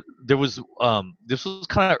remember there was this was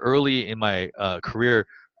kind of early in my career.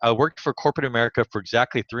 I worked for corporate America for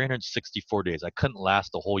exactly 364 days. I couldn't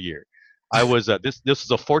last the whole year. I was this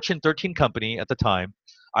was a Fortune 13 company at the time.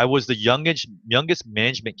 I was the youngest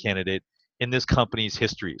management candidate in this company's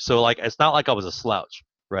history. So like it's not like I was a slouch,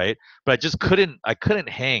 right? But I couldn't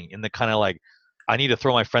hang in the kind of like I need to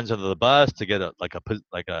throw my friends under the bus to get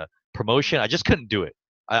a promotion. I just couldn't do it.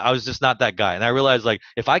 I was just not that guy. And I realized like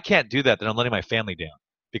if I can't do that, then I'm letting my family down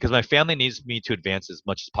because my family needs me to advance as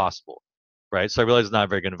much as possible. Right. So I realized it's not a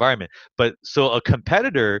very good environment. But so a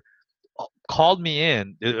competitor called me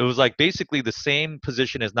in. It was like basically the same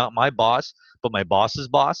position as not my boss, but my boss's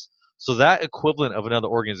boss. So that equivalent of another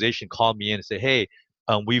organization called me in and said, "Hey,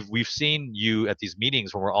 we've seen you at these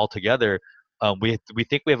meetings when we're all together. We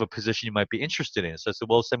think we have a position you might be interested in." So I said,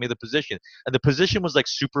 "Well, send me the position." And the position was like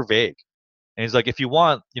super vague. And he's like, "If you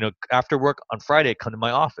want, after work on Friday, come to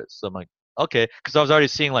my office." So I'm like, "Okay," because I was already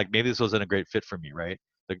seeing like maybe this wasn't a great fit for me, right?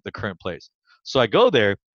 The current place. So I go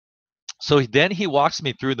there. So then he walks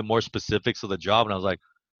me through the more specifics of the job, and I was like,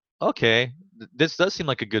 "Okay, this does seem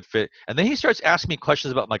like a good fit." And then he starts asking me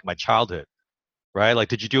questions about like my childhood, right? Like,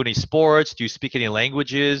 did you do any sports? Do you speak any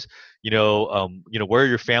languages? Where are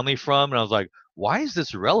your family from? And I was like, why is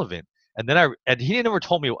this relevant? And he never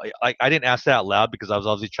told me. I didn't ask that out loud because I was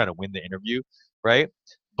obviously trying to win the interview, right?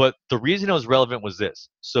 But the reason it was relevant was this.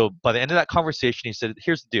 So by the end of that conversation, he said,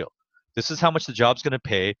 "Here's the deal. This is how much the job's going to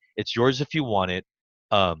pay. It's yours if you want it.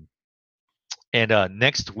 Um, and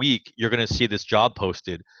next week you're going to see this job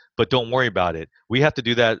posted, but don't worry about it. We have to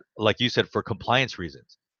do that, like you said, for compliance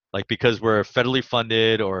reasons, like because we're federally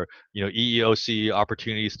funded or EEOC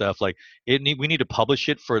opportunity stuff. Like we need to publish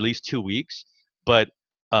it for at least 2 weeks, but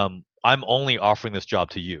I'm only offering this job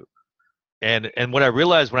to you." And what I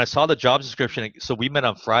realized when I saw the job description, so we met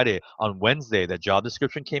on Friday. On Wednesday, that job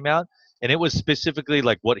description came out, and it was specifically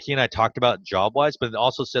like what he and I talked about job wise, but it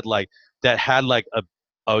also said like that had like a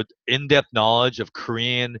in-depth knowledge of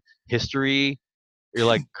Korean history. You're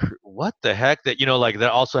like, what the heck? That like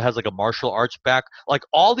that also has like a martial arts back, like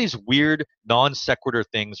all these weird non sequitur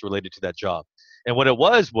things related to that job. And what it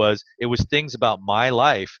was it was things about my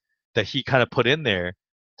life that he kind of put in there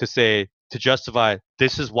to justify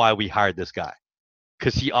this is why we hired this guy,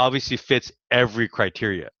 because he obviously fits every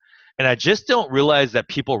criteria. And I just don't realize that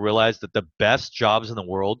people realize that the best jobs in the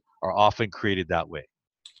world are often created that way.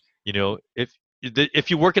 If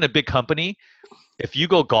you work in a big company, if you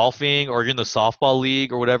go golfing or you're in the softball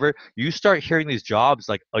league or whatever, you start hearing these jobs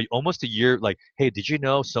like almost a year. Like, hey, did you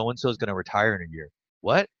know so and so is going to retire in a year?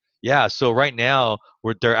 What? Yeah. So right now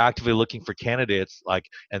they're actively looking for candidates. Like,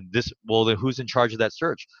 and this. Well, then who's in charge of that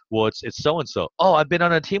search? Well, it's so and so. Oh, I've been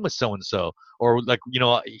on a team with so and so. Or like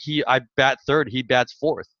I bat third, he bats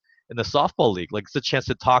fourth in the softball league. Like it's a chance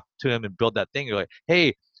to talk to him and build that thing. You're like,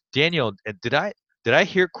 hey, Daniel, did I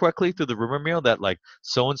hear correctly through the rumor mill that like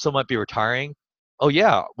so and so might be retiring? Oh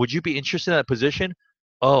yeah, would you be interested in that position?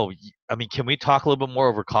 Oh, I mean, can we talk a little bit more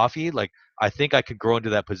over coffee? Like, I think I could grow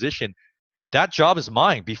into that position. That job is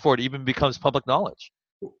mine before it even becomes public knowledge.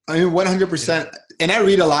 I mean, 100%. And I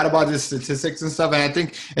read a lot about the statistics and stuff, and I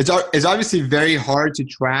think it's obviously very hard to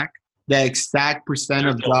track the exact percent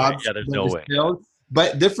There's of no way. jobs Yeah, there's that no is way. filled.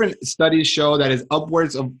 But different studies show that is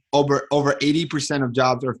upwards of over 80% of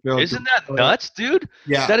jobs are filled. Isn't that nuts, dude?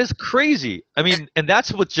 Yeah, That is crazy. I mean, and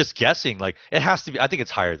that's with just guessing. Like, it has to be. I think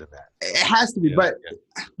it's higher than that. it has to be. Yeah, But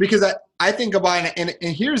yeah. because I think about it,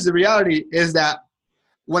 and here's the reality is that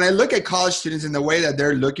when I look at college students and the way that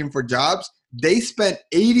they're looking for jobs, they spend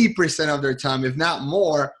 80% of their time, if not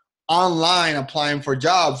more, online applying for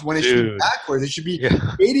jobs when it should be Dude. backwards. It should be Yeah.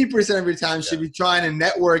 80% of your time should be trying to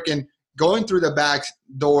network and going through the back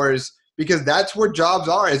doors, because that's where jobs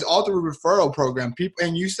are. It's all through a referral program. People,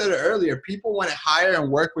 and you said it earlier, people want to hire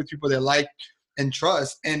and work with people they like and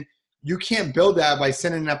trust. And you can't build that by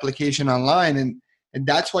sending an application online. And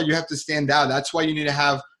that's why you have to stand out. That's why you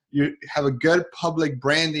have a good public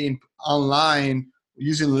branding online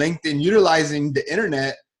using LinkedIn, utilizing the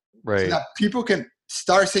internet so Right. that people can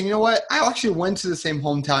start saying, you know what, I actually went to the same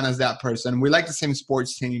hometown as that person. We like the same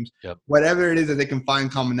sports teams, Yep. whatever it is that they can find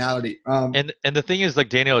commonality. And the thing is, like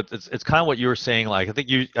Daniel, it's kind of what you were saying. Like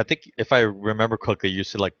I think if I remember correctly, you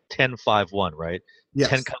said like 10-5-1, right?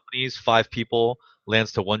 10 Yes. companies, 5 people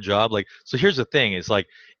lands to one job. Like, so here's the thing: is like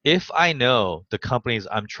if I know the companies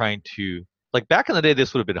I'm trying to, like back in the day,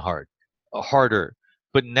 this would have been harder.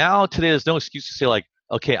 But now today, there's no excuse to say like,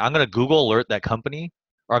 okay, I'm gonna Google alert that company,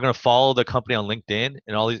 or I'm gonna follow the company on LinkedIn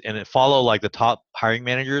and all these, and then follow like the top hiring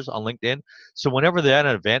managers on LinkedIn. So whenever they're at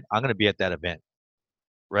an event, I'm gonna be at that event,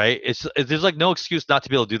 right? There's like no excuse not to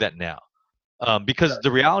be able to do that now, because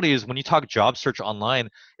the reality is when you talk job search online,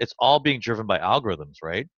 it's all being driven by algorithms,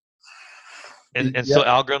 right? And so Yep.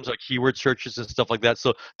 algorithms like keyword searches and stuff like that.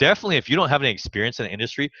 So definitely, if you don't have any experience in the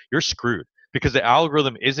industry, you're screwed because the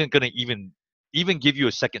algorithm isn't going to even give you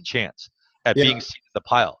a second chance at Yeah. being seen in the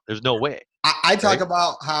pile. There's no way, I talk right?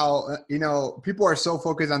 about how, people are so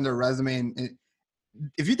focused on their resume. And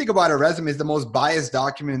if you think about a resume, is the most biased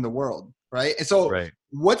document in the world, right? And so Right.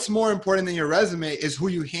 what's more important than your resume is who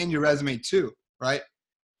you hand your resume to, right?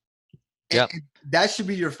 And Yeah. that should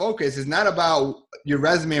be your focus. It's not about your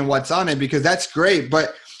resume and what's on it, because that's great,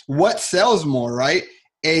 but what sells more, right?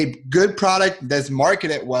 A good product that's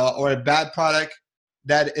marketed well, or a bad product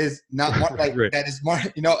that is not Right. that is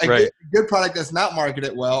a Right. good product that's not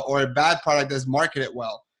marketed well, or a bad product that's marketed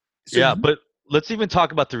well. So Yeah, but let's even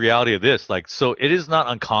talk about the reality of this. Like, so it is not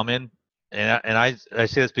uncommon, and I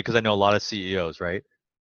say this because I know a lot of CEOs, right?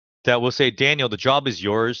 That will say, Daniel, the job is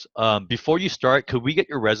yours. Before you start, could we get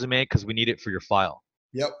your resume because we need it for your file?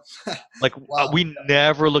 yep. Like, Wow. we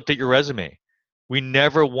never looked at your resume. We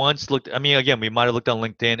never once looked. I mean, again, we might have looked on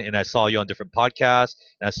LinkedIn, and I saw you on different podcasts,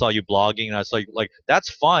 and I saw you blogging, and I saw you like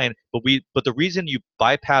that's fine. But the reason you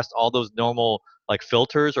bypassed all those normal like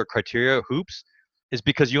filters or criteria hoops is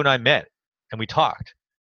because you and I met and we talked,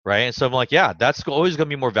 right? And so I'm like, yeah, that's always going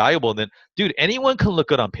to be more valuable than, dude. Anyone can look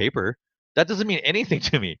good on paper. That doesn't mean anything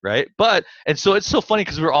to me, right? But and so it's so funny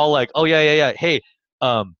because we're all like, oh yeah, yeah, yeah. Hey,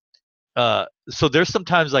 um, so there's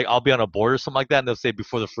sometimes like I'll be on a board or something like that, and they'll say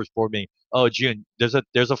before the first board meeting, "Oh, June, there's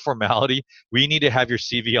a formality. We need to have your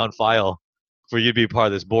CV on file for you to be part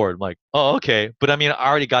of this board." I'm like, "Oh, okay," but I mean, I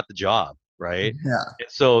already got the job, right? Yeah. And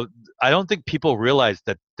so I don't think people realize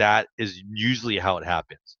that that is usually how it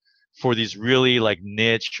happens for these really like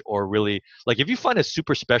niche or really like if you find a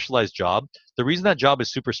super specialized job, the reason that job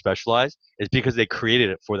is super specialized is because they created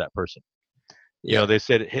it for that person. You Yeah. know, they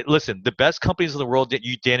said, hey, listen, the best companies in the world, that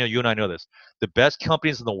you, Daniel, you and I know this, the best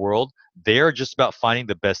companies in the world, they are just about finding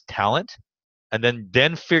the best talent and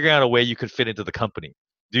then figuring out a way you could fit into the company.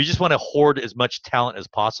 Do you just want to hoard as much talent as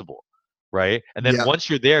possible, right? And then Yeah. once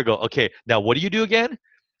you're there, go, okay, now what do you do again?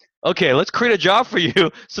 Okay, let's create a job for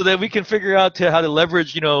you so that we can figure out how to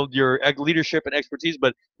leverage, your leadership and expertise.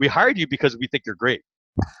 But we hired you because we think you're great.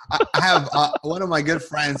 I have one of my good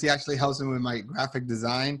friends. He actually helps me with my graphic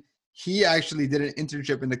design. He actually did an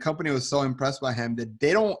internship, and the company was so impressed by him that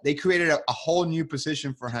they created a whole new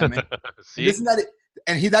position for him. And See? isn't that it?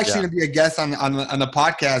 And he's actually Yeah. going to be a guest on the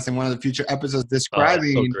podcast in one of the future episodes, Oh, that's so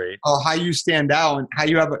describing great. how you stand out and how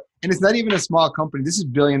you have and it's not even a small company. This is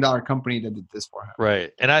 $1 billion company that did this for him.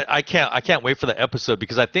 Right. And I can't wait for the episode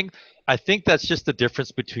because I think that's just the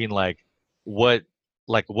difference between what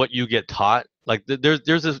what you get taught. Like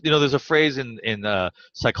there's a phrase in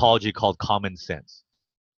psychology called common sense,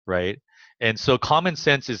 right? And so common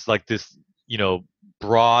sense is like this, you know,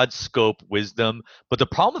 broad scope wisdom, but the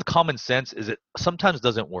problem with common sense is it sometimes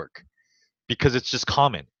doesn't work because it's just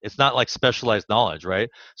common. It's not like specialized knowledge, right?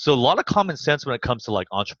 So a lot of common sense when it comes to like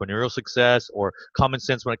entrepreneurial success or common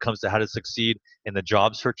sense when it comes to how to succeed in the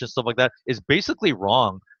job search and stuff like that is basically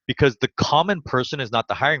wrong because the common person is not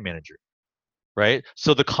the hiring manager, right?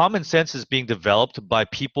 So the common sense is being developed by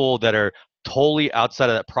people that are totally outside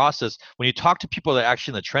of that process. When you talk to people that are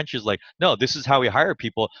actually in the trenches, like, no, this is how we hire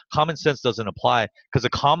people, common sense doesn't apply because a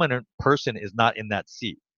common person is not in that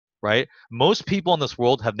seat, right? Most people in this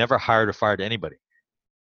world have never hired or fired anybody.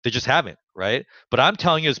 They just haven't, right? But I'm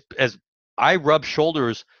telling you, as I rub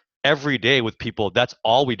shoulders every day with people, that's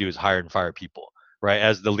all we do is hire and fire people, right?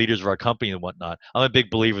 As the leaders of our company and whatnot. I'm a big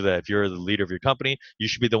believer that if you're the leader of your company, you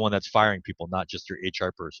should be the one that's firing people, not just your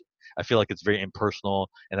HR person. I feel like it's very impersonal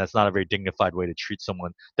and that's not a very dignified way to treat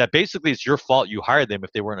someone. That basically it's your fault you hired them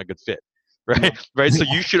if they weren't a good fit. Yeah. Right, right. So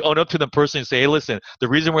you should own up to the person and say, "Hey, listen, the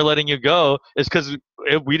reason we're letting you go is because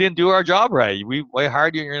we didn't do our job right. We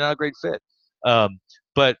hired you, and you're not a great fit." Um,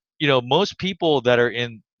 but most people that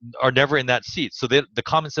are never in that seat, so the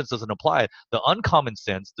common sense doesn't apply. The uncommon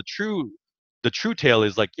sense, the true tale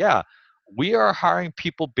is like, yeah, we are hiring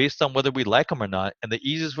people based on whether we like them or not. And the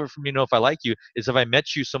easiest way for me to know if I like you is if I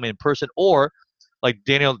met you somebody in person, or like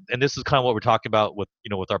Daniel, and this is kind of what we're talking about with,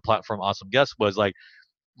 with our platform Awesome Guests, was like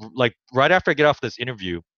right after I get off this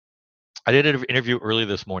interview, I did an interview early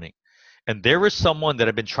this morning, and there was someone that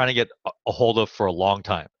I've been trying to get a hold of for a long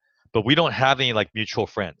time, but we don't have any like mutual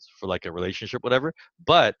friends for like a relationship, whatever.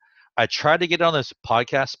 But I tried to get on this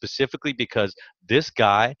podcast specifically because this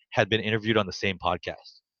guy had been interviewed on the same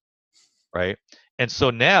podcast, right? And so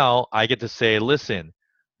now I get to say, listen,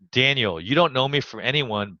 Daniel, you don't know me from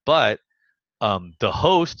anyone, but the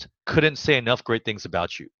host couldn't say enough great things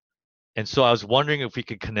about you. And so I was wondering if we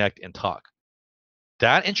could connect and talk.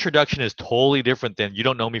 That introduction is totally different than you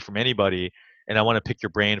don't know me from anybody and I want to pick your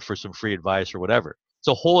brain for some free advice or whatever. It's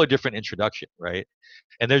a whole different introduction, right?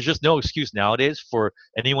 And there's just no excuse nowadays for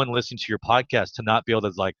anyone listening to your podcast to not be able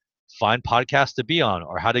to like find podcasts to be on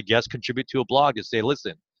or how to guest contribute to a blog and say,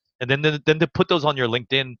 listen, and then to put those on your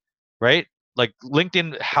LinkedIn, right? Like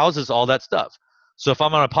LinkedIn houses all that stuff. So if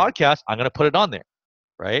I'm on a podcast, I'm going to put it on there,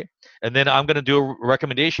 right? And then I'm going to do a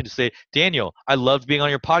recommendation to say, Daniel, I loved being on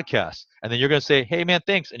your podcast. And then you're going to say, hey, man,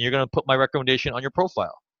 thanks. And you're going to put my recommendation on your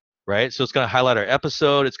profile, right? So it's going to highlight our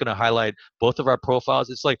episode. It's going to highlight both of our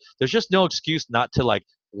profiles. It's like there's just no excuse not to like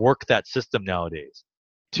work that system nowadays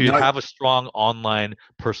to have a strong online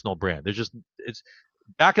personal brand. It's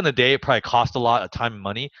back in the day, it probably cost a lot of time and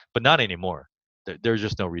money, but not anymore. There's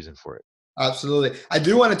just no reason for it. Absolutely. I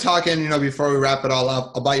do want to talk before we wrap it all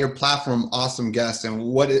up about your platform, Awesome Guest, and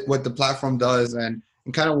what the platform does and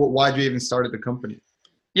kind of why you even started the company.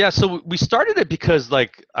 Yeah. So we started it because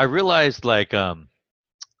like, I realized like, about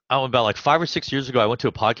like 5 or 6 years ago, I went to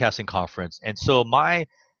a podcasting conference. And so my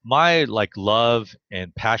like love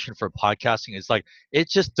and passion for podcasting is like, it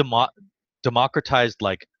just democratized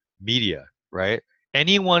like media, right?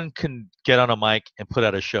 Anyone can get on a mic and put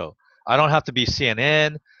out a show. I don't have to be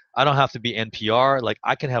CNN. I don't have to be NPR. Like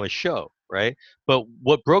I can have a show, right? But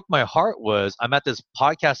what broke my heart was I'm at this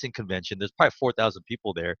podcasting convention. There's probably 4,000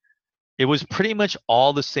 people there. It was pretty much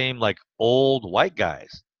all the same like old white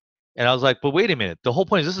guys. And I was like, but wait a minute. The whole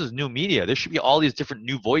point is this is new media. There should be all these different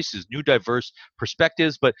new voices, new diverse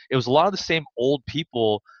perspectives. But it was a lot of the same old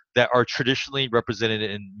people that are traditionally represented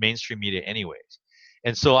in mainstream media anyways.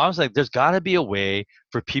 And so I was like, there's got to be a way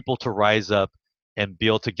for people to rise up and be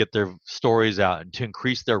able to get their stories out and to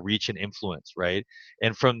increase their reach and influence, right?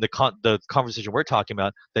 And from the conversation we're talking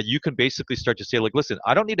about, that you can basically start to say, like, listen,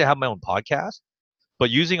 I don't need to have my own podcast, but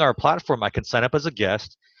using our platform, I can sign up as a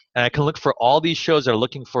guest and I can look for all these shows that are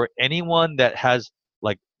looking for anyone that has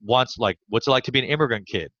like wants like what's it like to be an immigrant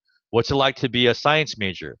kid? What's it like to be a science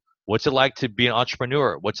major? What's it like to be an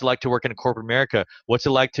entrepreneur? What's it like to work in corporate America? What's it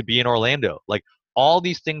like to be in Orlando? Like all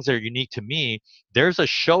these things that are unique to me. There's a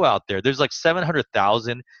show out there. There's like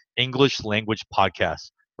 700,000 English language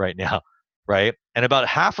podcasts right now, right? And about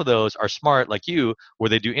half of those are smart like you, where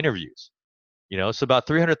they do interviews. So about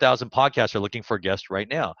 300,000 podcasts are looking for guests right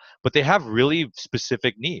now, but they have really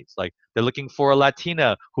specific needs. Like they're looking for a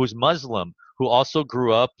Latina who's Muslim, who also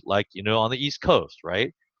grew up like, on the East Coast,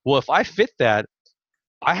 right? Well, if I fit that,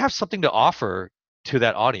 I have something to offer to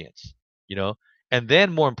that audience, and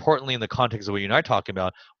then more importantly, in the context of what you and I are talking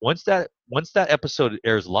about, once that episode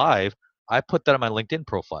airs live, I put that on my LinkedIn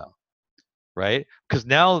profile, right? Because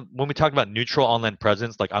now when we talk about neutral online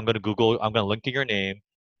presence, like I'm going to link in your name,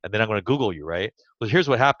 and then I'm going to Google you, right? Well, here's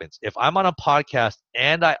what happens. If I'm on a podcast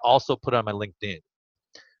and I also put it on my LinkedIn,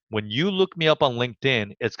 when you look me up on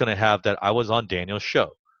LinkedIn, it's going to have that I was on Daniel's show,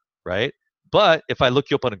 right? But if I look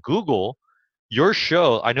you up on Google, your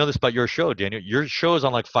show, I know this about your show, Daniel, your show is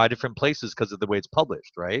on like 5 different places because of the way it's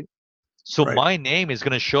published, right? So Right. My name is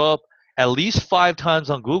going to show up at least 5 times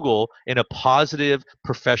on Google in a positive,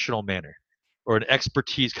 professional manner or an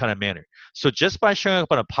expertise kind of manner. So just by showing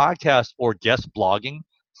up on a podcast or guest blogging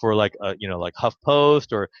for like like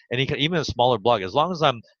HuffPost or even a smaller blog, as long as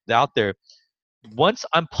I'm out there, once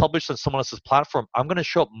I'm published on someone else's platform, I'm going to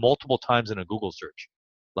show up multiple times in a Google search,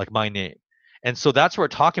 like my name. And so that's what we're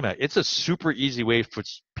talking about. It's a super easy way for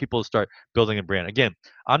people to start building a brand. Again,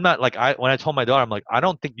 I'm not like when I told my daughter, I'm like, I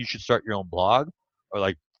don't think you should start your own blog or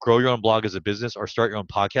like grow your own blog as a business or start your own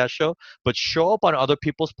podcast show, but show up on other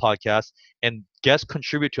people's podcasts and guest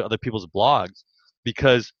contribute to other people's blogs,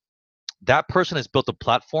 because that person has built a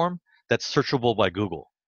platform that's searchable by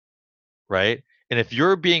Google, right? And if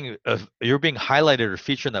you're being highlighted or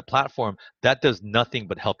featured in that platform, that does nothing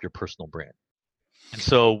but help your personal brand. And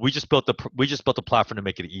so we just built the platform to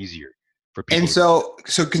make it easier for people. And so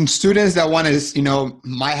can students that want to,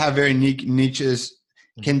 might have very unique niches,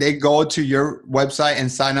 Mhm. can they go to your website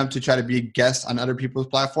and sign up to try to be a guest on other people's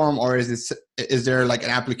platform, or is there like an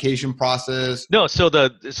application process? No, so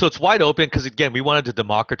it's wide open because again, we wanted to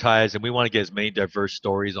democratize and we want to get as many diverse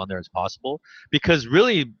stories on there as possible because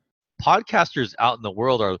really podcasters out in the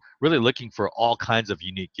world are really looking for all kinds of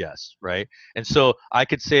unique guests, right? And so I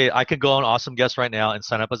could say I could go on Awesome Guest right now and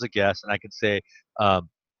sign up as a guest, and I could say, um,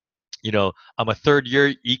 I'm a third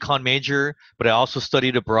year econ major, but I also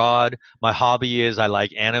studied abroad. My hobby is I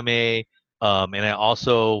like anime, and I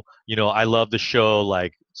also, I love the show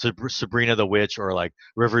like Sabrina the Witch or like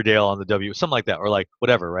Riverdale on the W, something like that, or like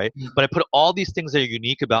whatever, right? Yeah. But I put all these things that are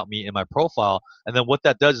unique about me in my profile, and then what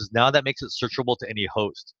that does is now that makes it searchable to any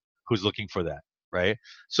host who's looking for that. Right,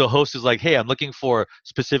 so host is like, hey, I'm looking for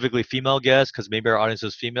specifically female guests because maybe our audience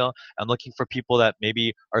is female. I'm looking for people that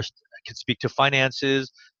maybe can speak to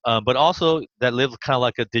finances, but also that live kind of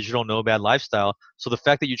like a digital nomad lifestyle. So the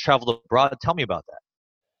fact that you traveled abroad, tell me about that,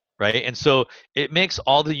 right? And so it makes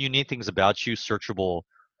all the unique things about you searchable,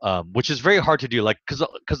 which is very hard to do. Like,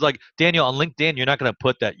 cause like Daniel on LinkedIn, you're not gonna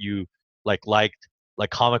put that you liked like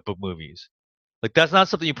comic book movies. Like that's not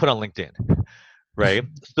something you put on LinkedIn, right?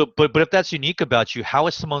 So, but if that's unique about you, how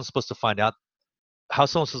is someone supposed to find out? How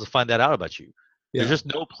is someone supposed to find that out about you? There's Yeah. just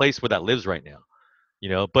no place where that lives right now.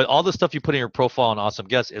 But all the stuff you put in your profile on Awesome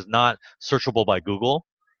Guest is not searchable by Google.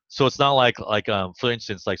 So it's not like for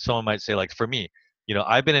instance, like someone might say, like for me,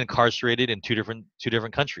 I've been incarcerated in two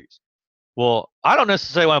different countries. Well, I don't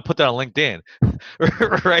necessarily want to put that on LinkedIn,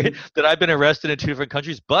 right? That I've been arrested in two different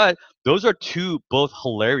countries, but those are two both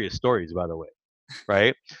hilarious stories, by the way,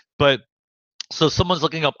 right? But so someone's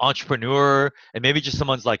looking up entrepreneur and maybe just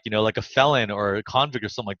someone's like, like a felon or a convict or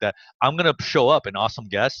something like that. I'm gonna show up in Awesome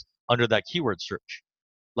Guest under that keyword search.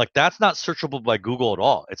 Like that's not searchable by Google at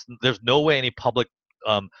all. There's no way any public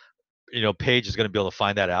um, page is going to be able to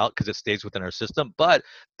find that out because it stays within our system. But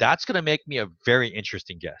that's going to make me a very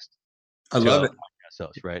interesting guest I to love a it. podcast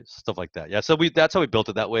host, right? Stuff like that. Yeah. So that's how we built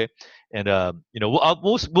it that way. And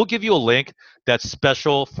we'll give you a link that's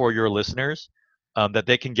special for your listeners that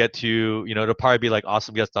they can get to. It'll probably be like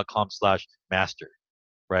awesomeguest.com/master,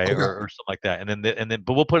 right, Okay. or something like that.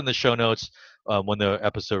 But we'll put it in the show notes when the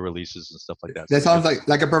episode releases and stuff like that. So That you can. sounds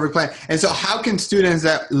like a perfect plan. And so, how can students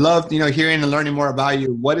that love hearing and learning more about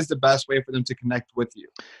you? What is the best way for them to connect with you?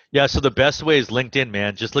 Yeah, so the best way is LinkedIn,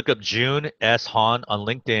 man. Just look up June S. Han on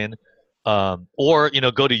LinkedIn, or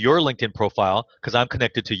go to your LinkedIn profile because I'm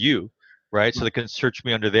connected to you, right? So they can search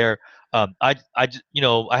me under there. I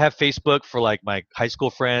have Facebook for like my high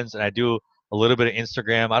school friends, and I do a little bit of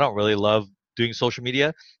Instagram. I don't really love doing social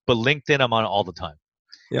media, but LinkedIn I'm on all the time,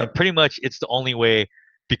 and Yep. pretty much it's the only way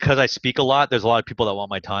because I speak a lot. There's a lot of people that want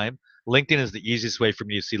my time. LinkedIn is the easiest way for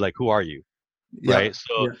me to see like who are you, Yep. right?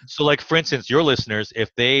 So Yeah. so like for instance, your listeners, if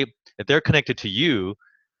they're connected to you,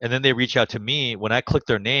 and then they reach out to me, when I click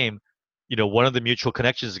their name, one of the mutual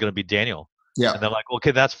connections is going to be Daniel, and Yeah. they're like,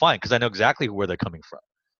 okay, that's fine because I know exactly where they're coming from,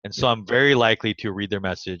 and so I'm very likely to read their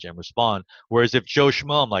message and respond. Whereas if Joe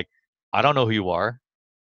Schmo, I'm like, I don't know who you are.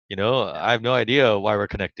 I have no idea why we're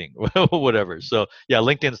connecting, whatever. So yeah,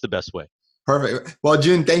 LinkedIn's the best way. Perfect. Well,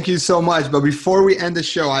 June, thank you so much. But before we end the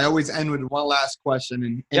show, I always end with one last question.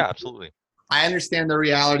 And Yeah, absolutely. I understand the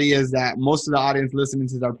reality is that most of the audience listening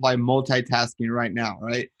to this are probably multitasking right now,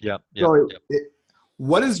 right? Yeah, yeah, So, yeah.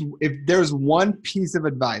 what is, if there's one piece of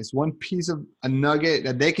advice, one piece of a nugget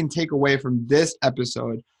that they can take away from this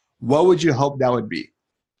episode, what would you hope that would be?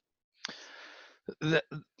 that,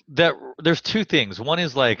 that there's two things. One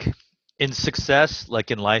is like in success,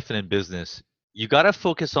 like in life and in business, you got to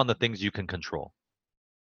focus on the things you can control,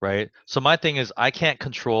 right? So my thing is I can't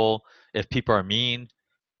control if people are mean.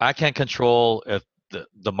 I can't control if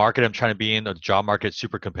the market I'm trying to be in or the job market is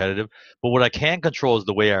super competitive. But what I can control is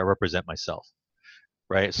the way I represent myself,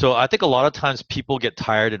 right? So I think a lot of times people get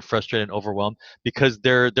tired and frustrated and overwhelmed because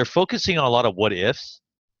they're focusing on a lot of what ifs,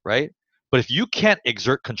 right? But if you can't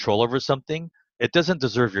exert control over something, it doesn't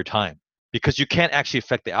deserve your time because you can't actually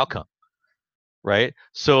affect the outcome, right?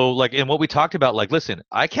 So like in what we talked about, like listen,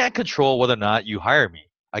 I can't control whether or not you hire me.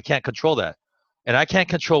 I can't control that. And I can't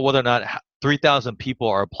control whether or not 3,000 people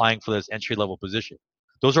are applying for this entry level position.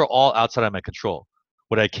 Those are all outside of my control.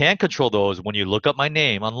 What I can control though is when you look up my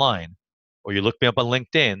name online or you look me up on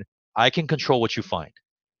LinkedIn, I can control what you find,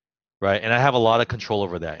 right? And I have a lot of control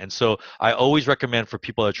over that. And so I always recommend for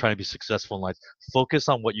people that are trying to be successful in life, focus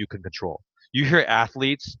on what you can control. You hear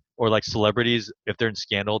athletes or like celebrities, if they're in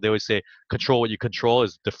scandal, they always say, control what you control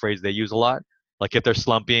is the phrase they use a lot. Like if they're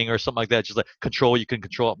slumping or something like that, just like control what you can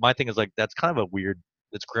control. My thing is like, that's kind of a weird,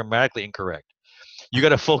 it's grammatically incorrect. You got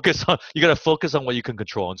to focus on what you can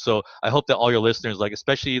control. And so I hope that all your listeners, like,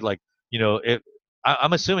 especially like, if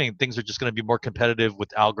I'm assuming things are just going to be more competitive with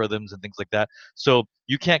algorithms and things like that. So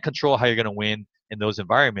you can't control how you're going to win in those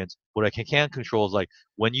environments. What I can control is like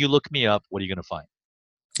when you look me up, what are you going to find?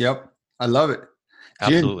 Yep. I love it.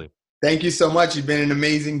 Jun, Absolutely. thank you so much. You've been an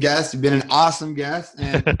amazing guest. You've been an awesome guest,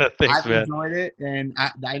 and Thanks, I've man. enjoyed it. And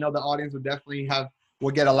I know the audience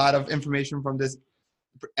will get a lot of information from this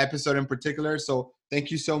episode in particular. So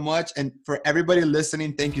thank you so much. And for everybody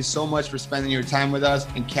listening, thank you so much for spending your time with us,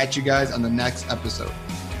 and catch you guys on the next episode.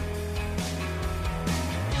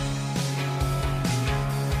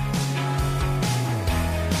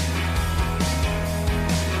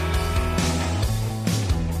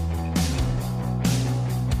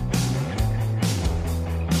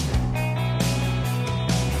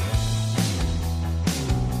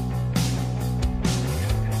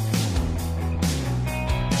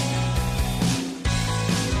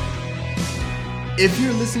 If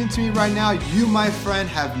you're listening to me right now, you, my friend,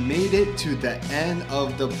 have made it to the end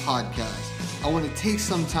of the podcast. I want to take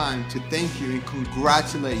some time to thank you and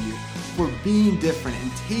congratulate you for being different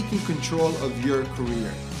and taking control of your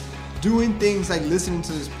career. Doing things like listening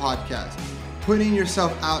to this podcast, putting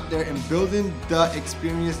yourself out there and building the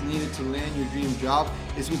experience needed to land your dream job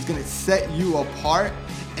is what's going to set you apart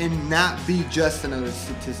and not be just another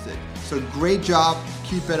statistic. So great job.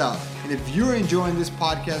 Keep it up. And if you're enjoying this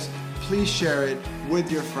podcast, please share it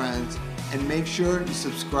with your friends and make sure you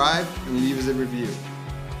subscribe and leave us a review.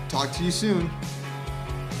 Talk to you soon.